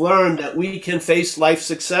us have learned that we can face life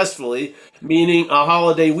successfully, meaning a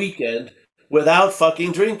holiday weekend, without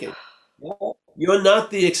fucking drinking. You're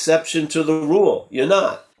not the exception to the rule. You're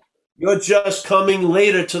not. You're just coming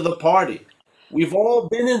later to the party. We've all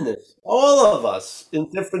been in this, all of us, in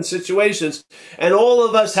different situations, and all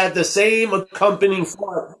of us had the same accompanying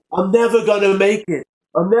thought. I'm never going to make it.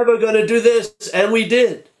 I'm never going to do this. And we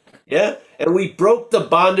did. Yeah? And we broke the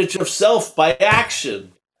bondage of self by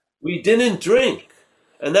action. We didn't drink.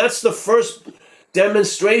 And that's the first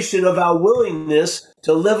demonstration of our willingness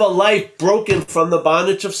to live a life broken from the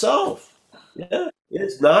bondage of self. Yeah?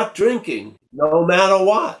 It's not drinking, no matter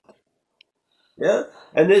what. Yeah?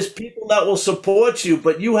 And there's people that will support you,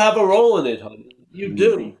 but you have a role in it, honey. You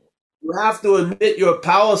do. You have to admit your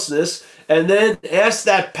powerlessness and then ask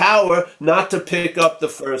that power not to pick up the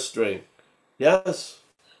first drink. Yes?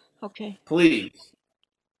 Okay. Please.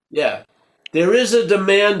 Yeah. There is a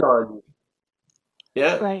demand on you.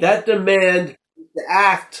 Yeah? Right. That demand is to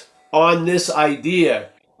act on this idea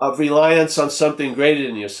of reliance on something greater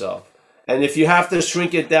than yourself. And if you have to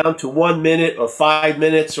shrink it down to 1 minute or 5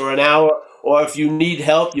 minutes or an hour, or if you need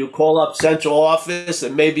help, you call up central office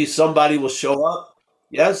and maybe somebody will show up.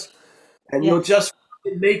 Yes? And you'll just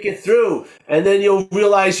make it through. And then you'll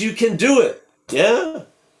realize you can do it. Yeah?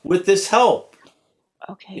 With this help.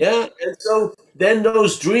 Okay. Yeah? And so then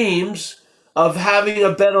those dreams of having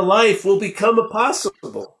a better life will become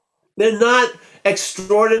possible. They're not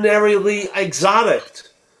extraordinarily exotic.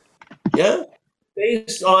 Yeah?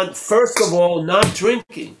 based on, first of all, not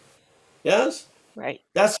drinking. Yes? Right.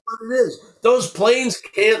 That's what it is. Those planes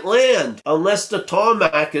can't land unless the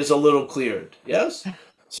tarmac is a little cleared. Yes?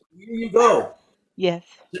 So here you go. Yes.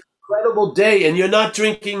 Incredible day, and you're not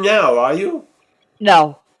drinking now, are you?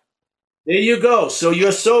 No. There you go. So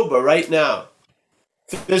you're sober right now,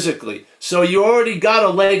 physically. So you already got a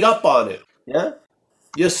leg up on it. Yeah?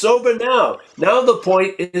 You're sober now. Now the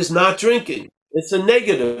point is not drinking. It's a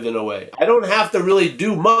negative in a way. I don't have to really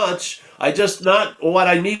do much. What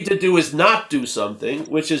I need to do is not do something,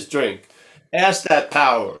 which is drink. Ask that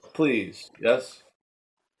power, please. Yes?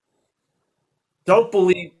 Don't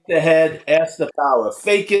believe the head, ask the power.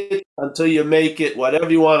 Fake it until you make it, whatever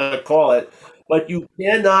you want to call it. But you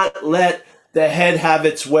cannot let the head have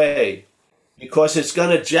its way because it's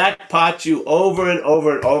going to jackpot you over and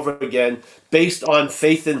over and over again based on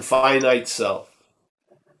faith in finite self.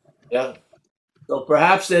 Yeah. So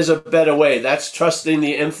perhaps there's a better way. That's trusting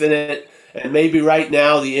the infinite. And maybe right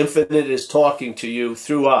now the infinite is talking to you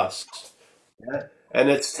through us. Yeah? And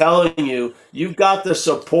it's telling you, you've got the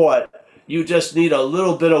support. You just need a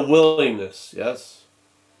little bit of willingness. Yes?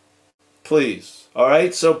 Please. All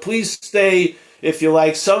right? So please stay, if you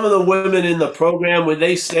like, some of the women in the program, would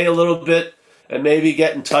they stay a little bit and maybe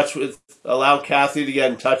get in touch with, allow Kathy to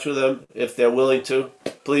get in touch with them if they're willing to,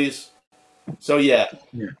 please? So, yeah.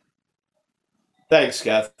 Thanks,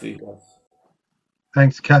 Kathy.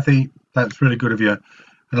 Thanks, Kathy. That's really good of you.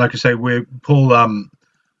 And like I say, Paul,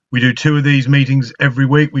 we do 2 of these meetings every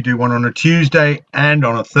week. We do one on a Tuesday and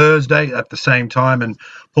on a Thursday at the same time. And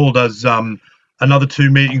Paul does another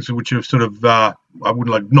 2 meetings, which are sort of, I would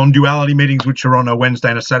like non-duality meetings, which are on a Wednesday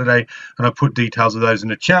and a Saturday. And I put details of those in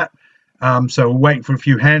the chat. So we're waiting for a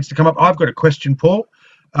few hands to come up. I've got a question, Paul,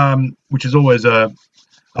 which is always a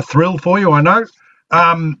thrill for you, I know.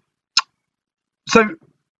 So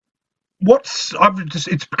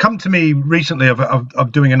it's come to me recently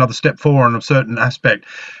of doing another step forward on a certain aspect.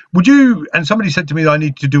 Would you, and somebody said to me that I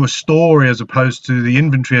need to do a story as opposed to the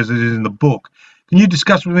inventory as it is in the book. Can you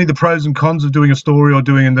discuss with me the pros and cons of doing a story or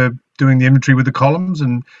doing the inventory with the columns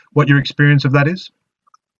and what your experience of that is?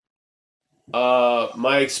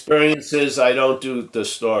 My experience is I don't do the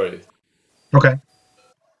story. Okay.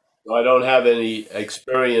 I don't have any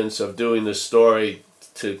experience of doing the story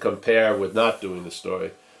to compare with not doing the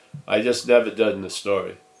story. I just never done the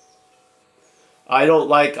story. I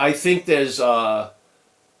think there's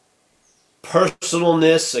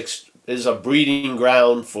personalness is a breeding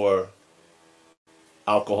ground for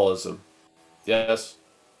alcoholism. Yes?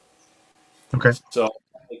 Okay. So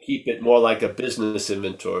I keep it more like a business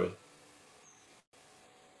inventory.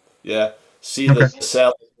 Yeah? See Okay.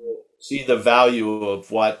 see the value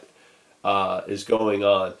of what is going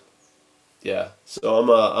on. Yeah.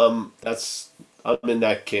 So I'm in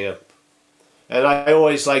that camp. And I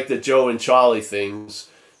always like the Joe and Charlie things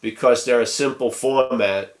because they're a simple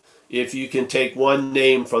format. If you can take one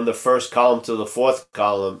name from the first column to the fourth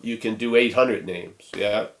column, you can do 800 names.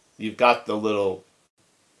 Yeah. You got the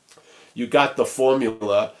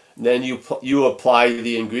formula, and then you apply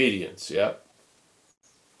the ingredients. Yeah.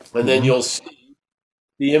 And then you'll see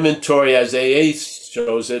the inventory as AA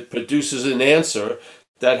shows it produces an answer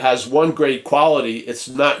that has one great quality. It's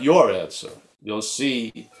not your answer. You'll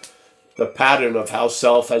see the pattern of how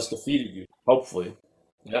self has defeated you, hopefully.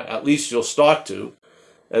 Yeah, at least you'll start to.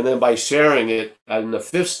 And then by sharing it in the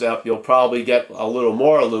 5th step, you'll probably get a little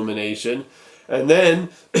more illumination. And then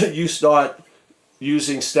you start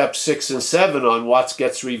using step 6 and 7 on what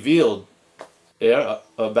gets revealed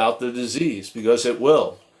about the disease, because it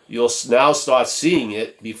will. You'll now start seeing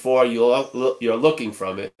it before you're looking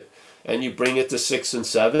from it. And you bring it to 6 and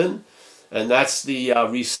 7. And that's the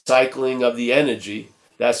recycling of the energy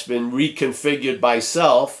that's been reconfigured by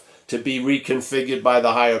self to be reconfigured by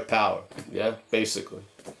the higher power. Yeah, basically.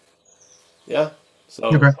 Yeah. So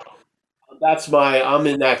Okay. I'm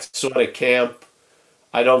in that sort of camp.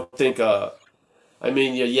 I don't think, yeah.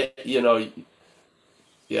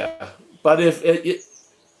 But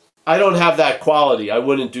I don't have that quality, I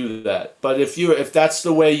wouldn't do that. But if that's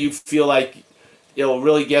the way you feel like it'll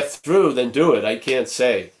really get through, then do it. I can't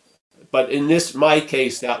say. But in my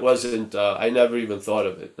case, that wasn't, I never even thought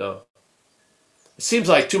of it, no. It seems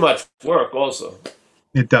like too much work also.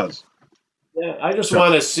 It does. Yeah, I just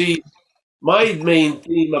want to see, my main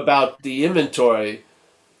theme about the inventory,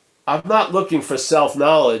 I'm not looking for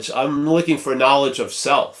self-knowledge, I'm looking for knowledge of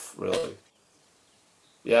self, really.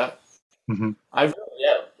 Yeah? Mm-hmm.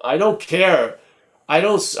 I don't care.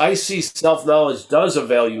 I see self-knowledge does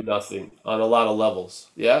avail you nothing on a lot of levels,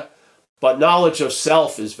 yeah? But knowledge of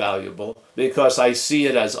self is valuable because I see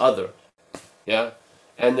it as other, yeah?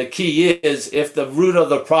 And the key is, if the root of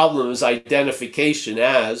the problem is identification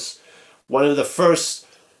as, one of the first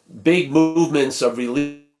big movements of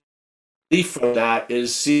relief from that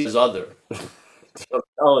is see as other. I'm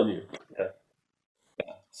telling you. Yeah.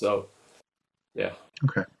 So, yeah.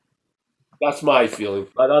 Okay. That's my feeling.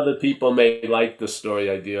 But other people may like the story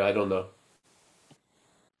idea. I don't know.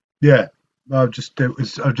 Yeah. I've just found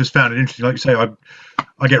it interesting. Like you say,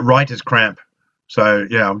 I get writer's cramp. So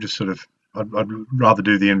yeah, I'm just sort of I'd rather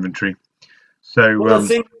do the inventory. So Well, the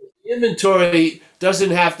thing, inventory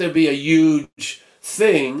doesn't have to be a huge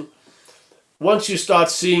thing. Once you start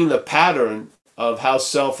seeing the pattern of how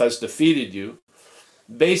self has defeated you,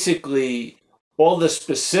 basically all the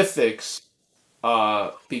specifics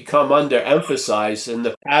become underemphasized, and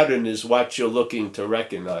the pattern is what you're looking to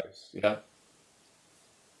recognize. Yeah.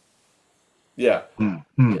 Yeah.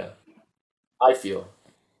 Yeah. I feel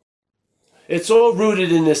it's all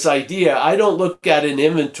rooted in this idea. I don't look at an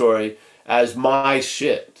inventory as my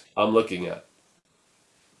shit I'm looking at.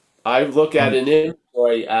 I look at an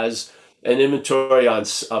inventory as an inventory of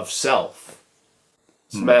self.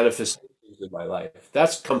 It's manifestations in my life.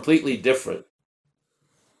 That's completely different.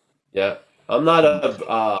 Yeah. I'm not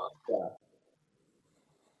yeah.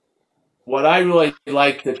 What I really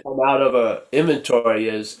like to come out of a inventory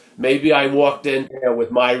is maybe I walked in there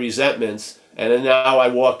with my resentments, and then now I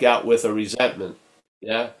walk out with a resentment.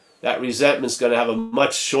 Yeah. That resentment's going to have a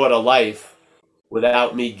much shorter life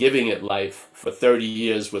without me giving it life for 30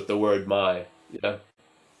 years with the word my. Yeah.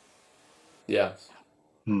 Yeah.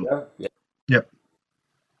 Yeah. Yeah. Yep.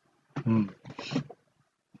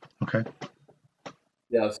 Okay.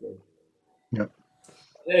 Yeah. So, Yep.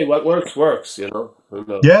 hey, what works, you know? Who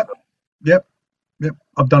knows? Yep. Yep. Yep.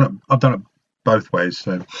 I've done it both ways.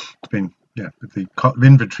 So it's been the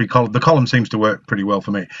inventory column. The column seems to work pretty well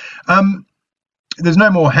for me. There's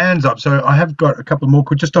no more hands up, so I have got a couple more.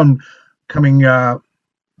 Just on coming,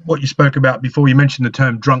 what you spoke about before, you mentioned the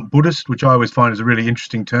term drunk Buddhist, which I always find is a really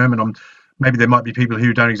interesting term, and maybe there might be people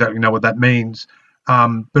who don't exactly know what that means.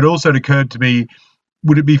 But also it occurred to me,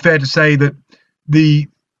 would it be fair to say that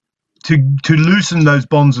to loosen those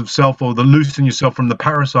bonds of self, or to loosen yourself from the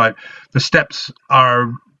parasite, the steps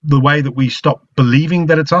are the way that we stop believing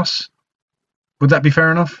that it's us? Would that be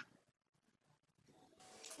fair enough?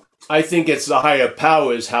 I think it's the higher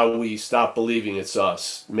powers how we stop believing it's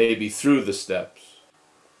us, maybe through the steps.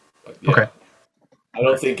 But yeah, Okay. I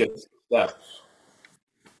don't think it's steps.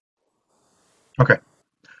 Okay.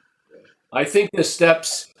 I think the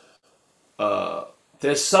steps,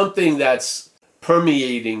 there's something that's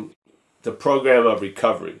permeating the program of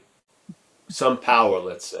recovery. Some power,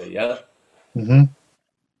 let's say, yeah?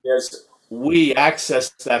 We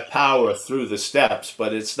access that power through the steps,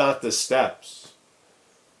 but it's not the steps.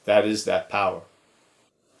 That is that power.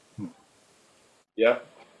 Yeah?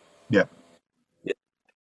 Yeah.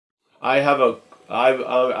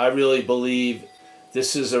 I really believe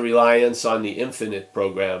this is a reliance on the infinite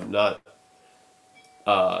program, not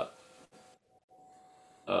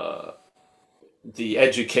the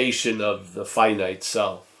education of the finite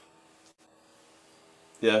self.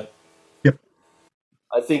 Yeah. Yep.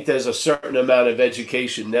 I think there's a certain amount of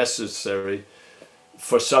education necessary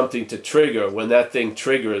for something to trigger. When that thing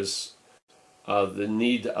triggers, the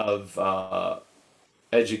need of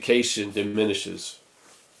education diminishes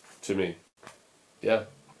to me. Yeah.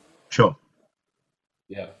 Sure.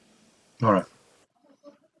 Yeah. All right.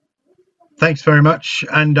 Thanks very much.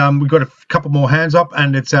 And we've got a couple more hands up,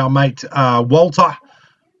 and it's our mate Walter.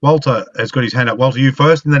 Walter has got his hand up. Walter, you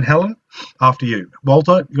first, and then Helen after you.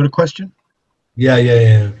 Walter, you got a question?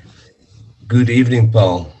 Yeah. Good evening,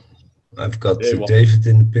 Paul. I've got Hey, David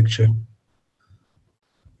in the picture.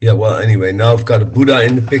 Yeah, well, anyway, now I've got a Buddha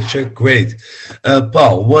in the picture. Great.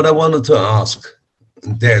 Paul, what I wanted to ask,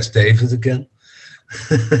 there's David again.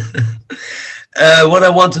 What I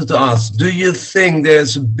wanted to ask, do you think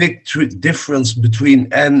there's a big difference between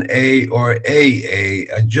NA or AA?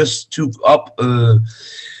 I just took up a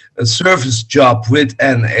service job with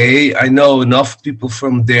NA. I know enough people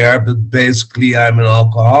from there, but basically I'm an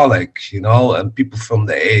alcoholic, and people from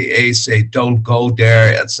the AA say don't go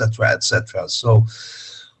there, etc., etc. So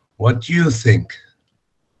what do you think?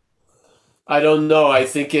 I don't know. I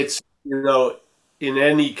think it's, in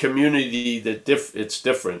any community that it's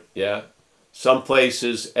different. Yeah. Some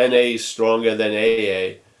places NA is stronger than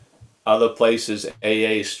AA. Other places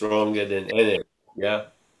AA is stronger than NA. Yeah.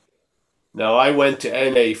 Now I went to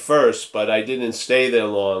NA first, but I didn't stay there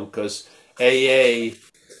long because AA,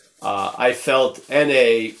 I felt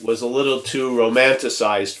NA was a little too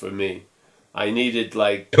romanticized for me. I needed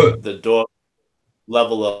like the door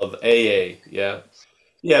level of AA. Yeah.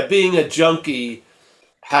 Yeah. Being a junkie,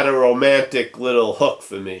 had a romantic little hook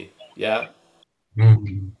for me. Yeah,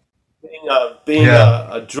 Mhm. being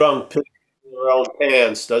Yeah. a drunk pig in your own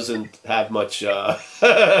pants doesn't have much.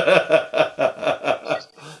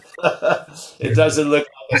 It doesn't look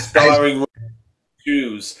like a I, starring role to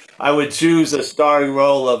choose. I would choose a starring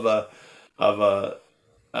role of a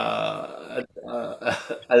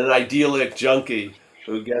an idyllic junkie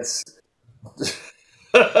who gets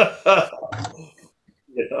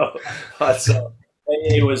you know. So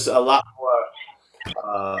it was a lot more.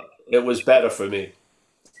 It was better for me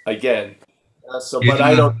again. But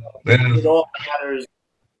I yeah. don't. Yeah. It all matters.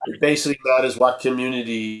 It basically matters what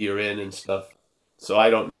community you're in and stuff. So I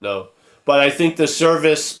don't know, but I think the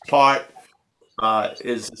service part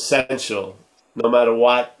is essential. No matter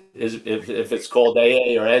what is, if it's called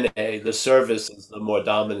AA or NA, the service is the more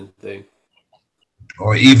dominant thing.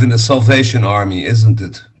 Or even the Salvation Army, isn't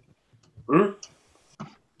it? Hmm?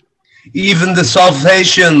 Even the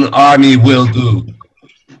Salvation Army will do.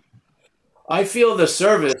 I feel the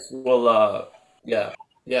service will. Yeah,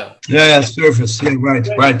 yeah, Yeah, yeah, service. Yeah, right,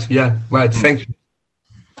 right. Yeah, right. Thank you.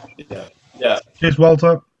 yeah, yeah. Cheers,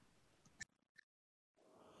 Walter.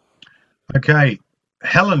 Okay,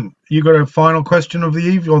 Helen, you got a final question of the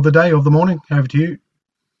eve, or the day, or the morning? Over to you. You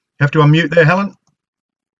have to unmute there, Helen.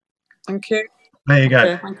 Thank you. There you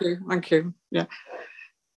go. Okay, thank you. Yeah.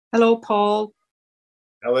 Hello, Paul.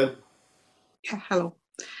 Helen. Yeah, hello.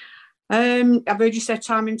 I've heard you say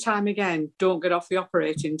time and time again, don't get off the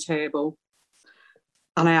operating table.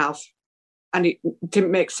 And I have. And it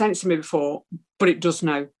didn't make sense to me before, but it does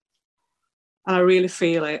now. And I really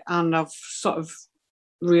feel it. And I've sort of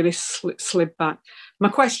really slid back. My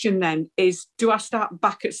question then is, do I start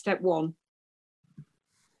back at step one?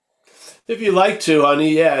 If you like to,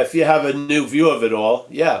 honey, yeah. If you have a new view of it all,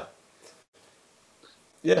 yeah.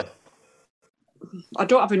 Yeah. I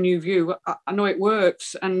don't have a new view. I know it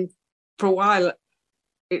works. And for a while,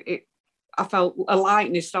 I felt a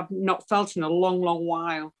lightness I've not felt in a long, long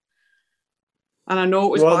while. And I know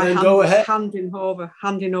it was by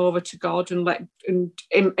handing over to God and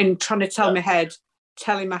trying to tell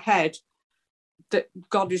telling my head that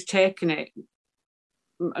God is taking it,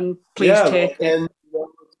 and please take it. And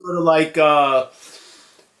sort of like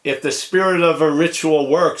if the spirit of a ritual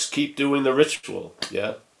works, keep doing the ritual.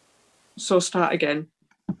 Yeah. So start again.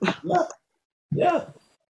 Yeah. Yeah.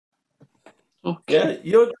 Okay.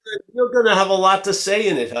 Yeah. You're gonna have a lot to say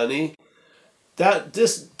in it, honey.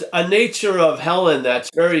 A nature of Helen that's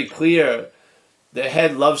very clear. The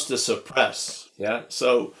head loves to suppress. Yeah.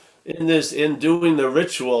 So in doing the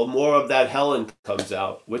ritual, more of that Helen comes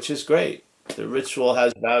out, which is great. The ritual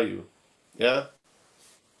has value. Yeah.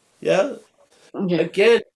 Yeah. Yeah.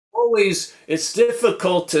 Again, always it's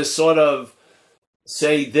difficult to sort of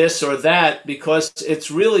say this or that because it's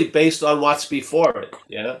really based on what's before it.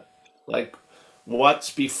 Yeah. Like what's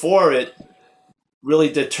before it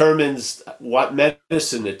really determines what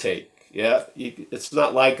medicine to take. Yeah. It's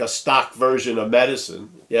not like a stock version of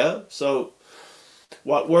medicine. Yeah. So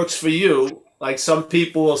what works for you, like some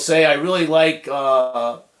people will say, I really like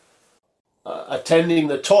attending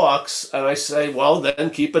the talks. And I say, well,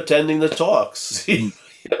 then keep attending the talks. You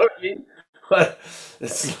know what I mean? But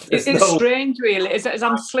it's strange, really, as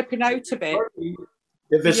I'm slipping out of it.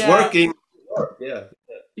 If it's working, yeah.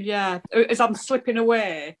 Yeah, as I'm slipping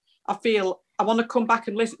away, I feel I want to come back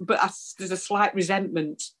and listen, but there's a slight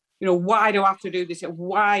resentment. You know, why do I have to do this?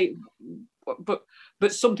 Why?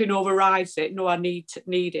 But something overrides it. No, I need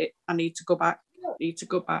it. I need to go back. I need to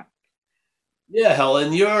go back. Yeah,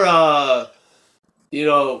 Helen, you're you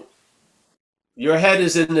know, your head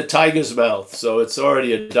is in the tiger's mouth, so it's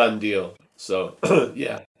already a done deal. So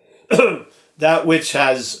yeah. That which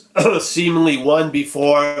has seemingly won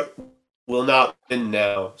before will not win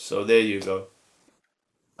now. So there you go.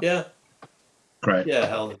 Yeah. Great. Yeah,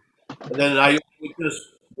 Helen. And then we just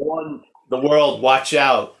warn the world, watch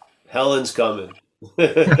out. Helen's coming.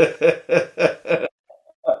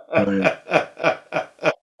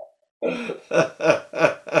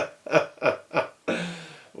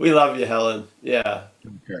 We love you, Helen. Yeah.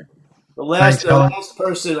 Okay. The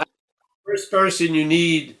first person you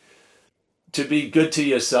need to be good to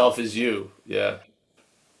yourself is you. Yeah.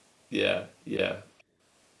 Yeah. Yeah.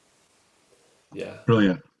 Yeah.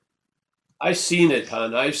 Brilliant. I've seen it,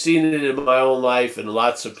 hon. I've seen it in my own life and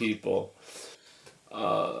lots of people.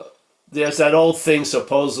 There's that old thing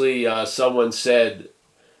supposedly someone said,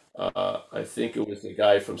 I think it was the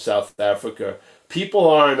guy from South Africa, people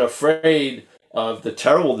aren't afraid of the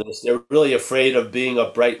terribleness. They're really afraid of being a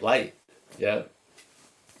bright light. Yeah.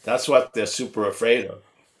 That's what they're super afraid of.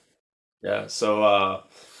 Yeah. So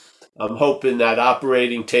I'm hoping that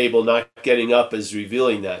operating table not getting up is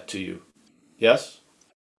revealing that to you. Yes?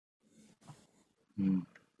 Mm.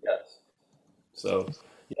 Yes. So,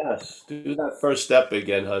 yes, do that first step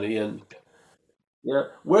again, honey. And yeah,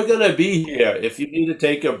 we're going to be here. If you need to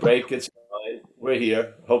take a break, it's fine. We're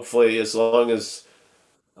here. Hopefully, as long as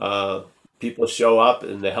uh, people show up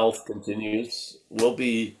and the health continues, we'll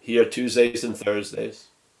be here Tuesdays and Thursdays.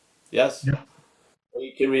 Yes? Yep.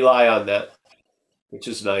 You can rely on that, which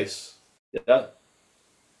is nice. Yeah.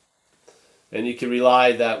 And you can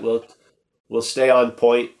rely that we'll stay on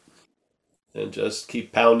point and just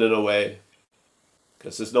keep pounding away.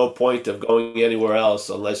 Because there's no point of going anywhere else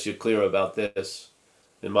unless you're clear about this,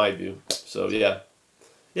 in my view. So yeah.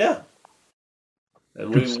 Yeah.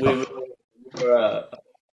 And Good stuff. we're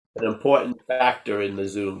an important factor in the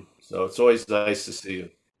Zoom. So it's always nice to see you.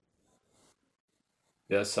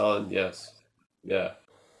 Yes, Helen? Yes. Yeah.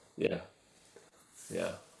 Yeah.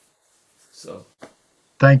 Yeah. So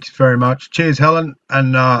Thanks very much. Cheers, Helen,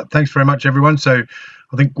 and thanks very much, everyone. So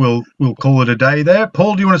I think we'll call it a day there.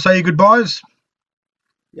 Paul, do you want to say your goodbyes?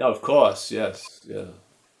 yeah, of course, yes. Yeah.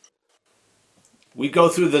 We go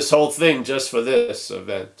through this whole thing just for this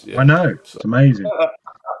event. Yeah. I know. So It's amazing.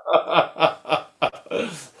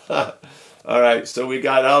 all right, so we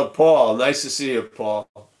got Paul. Nice to see you, Paul.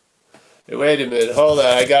 Hey, wait a minute. Hold on.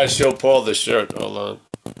 I gotta show Paul the shirt. Hold on.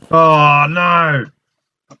 Oh, no.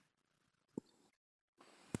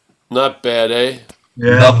 Not bad, eh?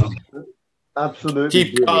 Yeah. Lovely. Absolutely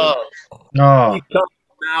Keep brilliant. calm. Oh, Keep calm,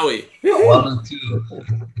 Maui. One and two.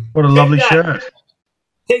 what a lovely that. shirt.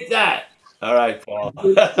 Take that. All right, Paul.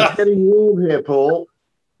 It's getting warm here, Paul.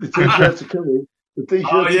 The t-shirts are coming. The t-shirts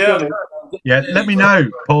Oh, yeah. are coming. Yeah, let me know,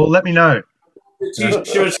 Paul. Let me know. The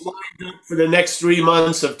t-shirts lined up for the next 3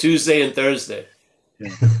 months of Tuesday and Thursday.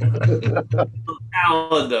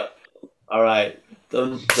 Calendar. All right.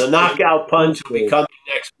 The knockout punch will be coming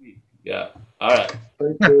next week. Yeah. All right.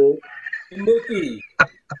 Thank you. Mickey, I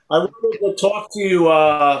wanted to talk to you.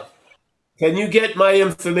 Can you get my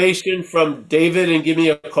information from David and give me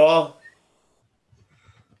a call?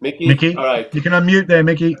 Mickey, All right. you can unmute there,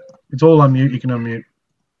 Mickey. It's all unmute. You can unmute.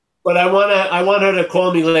 But I want her to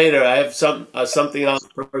call me later. I have something else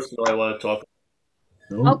personal I want to talk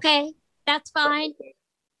about. Oh, Okay, that's fine.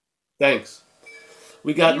 Thanks.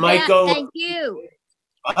 We got You bet. Maiko. Thank you.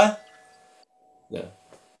 What? Yeah.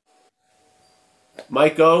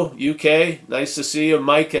 Maiko, UK. Nice to see you.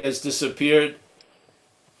 Mike has disappeared.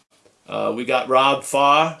 We got Rob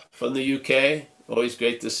Farr from the UK. Always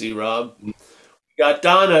great to see Rob. We got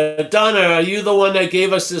Donna. Donna, are you the one that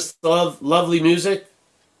gave us this lovely music?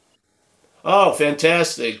 Oh,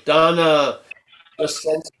 fantastic. Donna just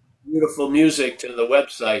sent beautiful music to the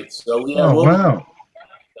website. So yeah, oh wow.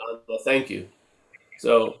 Donna, thank you.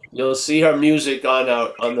 So you'll see her music on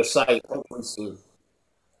the site hopefully soon.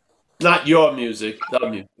 Not your music, the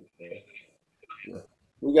music. Yeah.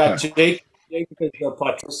 We got Jake. Jake is a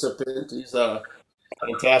participant. He's a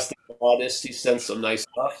fantastic artist. He sent some nice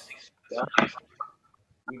stuff. Yeah.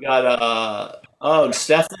 We got and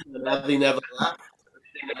Stefan and Have Never Left.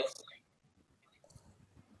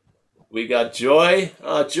 We got Joy.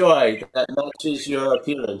 Joy, that matches your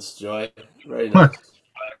appearance, Joy. Very nice.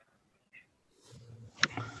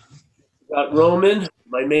 We got Roman,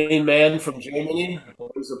 my main man from Germany.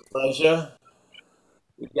 Always a pleasure.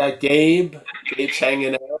 We got Gabe. Gabe's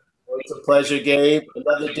hanging out. Always a pleasure, Gabe.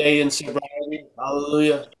 Another day in sobriety.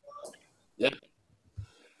 Hallelujah. Yeah.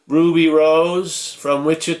 Ruby Rose from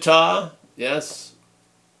Wichita. Yes.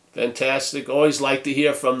 Fantastic. Always like to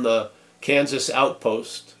hear from the Kansas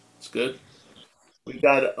Outpost. It's good. We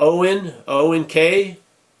got Owen K.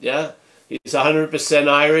 Yeah. He's 100%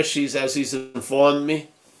 Irish, as he's informed me.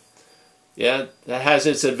 Yeah. That has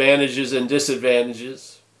its advantages and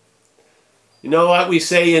disadvantages. You know what we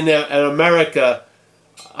say in America?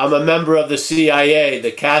 I'm a member of the CIA,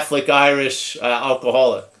 the Catholic Irish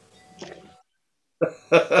alcoholic.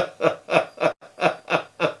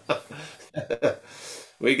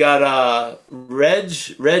 We got Reg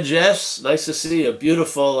S. Nice to see you.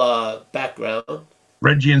 Beautiful background.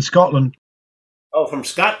 Reggie in Scotland. Oh, from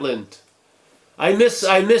Scotland. I miss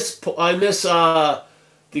the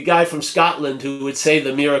guy from Scotland who would say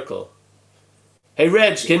the miracle. Hey,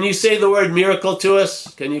 Reg, can you say the word miracle to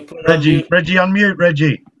us? Can you put Reggie, unmute,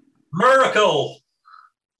 Reggie. Miracle.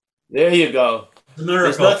 There you go. The miracle.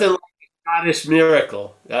 There's nothing like a Scottish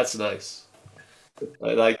miracle. That's nice.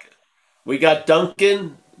 I like it. We got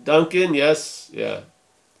Duncan. Duncan, yes. Yeah.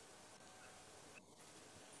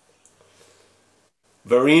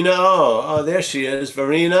 Verena. Oh, there she is.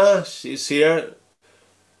 Verena, she's here.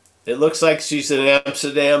 It looks like she's in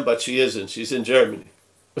Amsterdam, but she isn't. She's in Germany.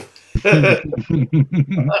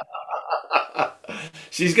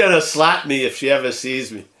 She's gonna slap me if she ever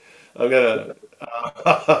sees me. I'm gonna.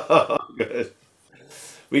 Good.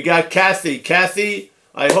 We got Kathy. Kathy,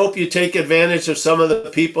 I hope you take advantage of some of the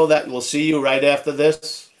people that will see you right after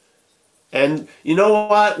this. And you know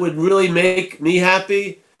what would really make me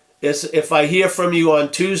happy is if I hear from you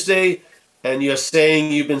on Tuesday and you're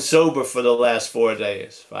saying you've been sober for the last 4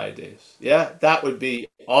 days, 5 days. Yeah, that would be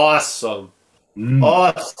awesome.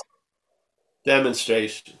 Awesome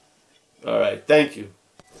demonstration. All right, thank you.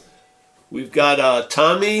 We've got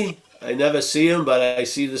Tommy. I never see him, but I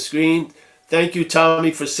see the screen. Thank you,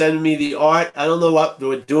 Tommy, for sending me the art. I don't know what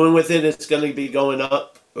we're doing with it. It's going to be going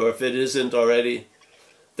up, or if it isn't already.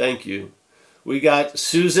 Thank you. We got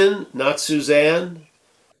Susan, not Suzanne.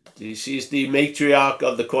 She's the matriarch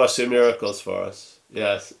of the Course in Miracles for us.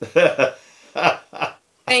 Yes.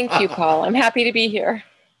 Thank you, Paul. I'm happy to be here.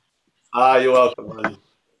 You're welcome, honey.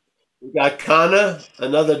 We got Connor,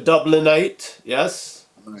 another Dublinite. Yes.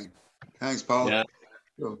 All right. Thanks, Paul. Yeah.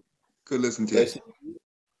 Good listening to you.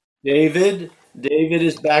 David. David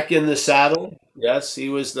is back in the saddle. Yes, he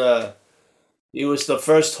was the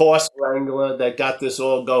first horse wrangler that got this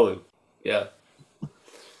all going. Yeah.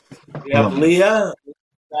 We have Leah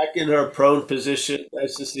back in her prone position.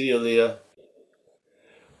 Nice to see you, Leah.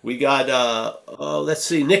 We got let's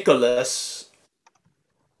see, Nicholas.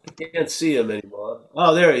 I can't see him anymore.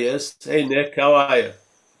 Oh, there he is. Hey, Nick, how are you?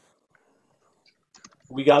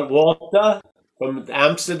 We got Walter from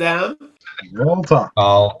Amsterdam. Walter.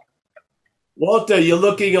 Walter, you're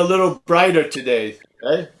looking a little brighter today,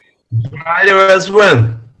 eh? Brighter as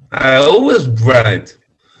well. I always bright.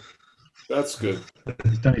 That's good.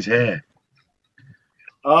 He's done his hair.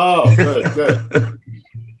 Oh, good.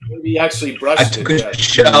 Maybe he actually brushed I took a it.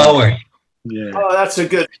 shower. Yeah. Oh, that's a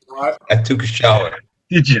good start. I took a shower.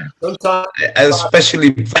 Did you? Sometimes I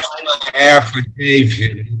especially brushed my hair for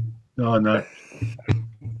Dave. Oh, no.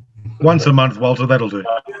 Once a month, Walter, that'll do.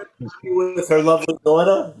 with her lovely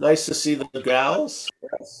daughter. Nice to see the gals.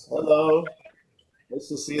 Yes. Hello. Nice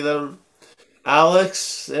to see them.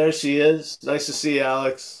 Alex, there she is. Nice to see you,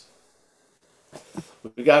 Alex.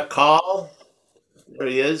 We got Carl. There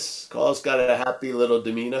he is. Carl's got a happy little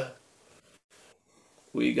demeanor.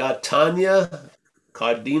 We got Tanya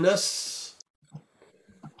Cardenas.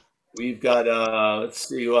 We've got, let's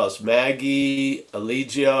see who else. Maggie,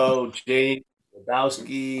 Eligio, Jane,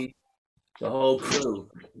 Wadowski, the whole crew.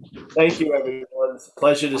 Thank you, everyone. It's a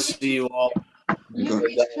pleasure to see you all. I'm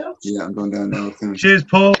going down now. Okay. Cheers,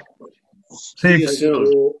 Paul. See you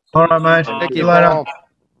soon. All right, mate. Thank See you, you later. Paul.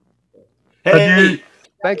 Hey,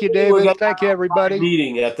 Thank you, we're David. gonna Thank you, have a everybody.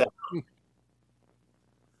 meeting at that.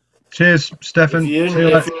 Cheers, Stefan. If See you're, you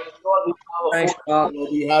if later. you're in Thanks, California, Paul.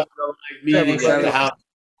 we'll be having a live meeting at the house.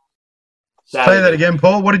 Say that again,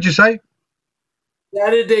 Paul. What did you say?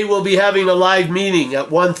 Saturday we'll be having a live meeting at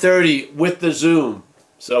 1:30 with the Zoom.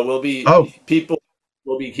 So we'll be people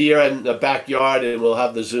will be here in the backyard and we'll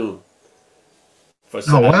have the Zoom. For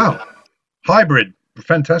Saturday. Oh, wow. Hybrid.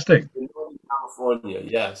 Fantastic. In Northern California,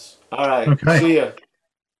 yes. All right. Okay. See ya.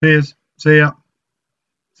 Cheers. See ya.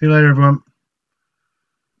 See you later, everyone.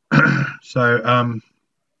 So,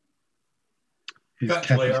 is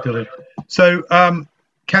Kathy still in? So,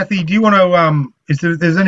 Kathy, do you want to, there's any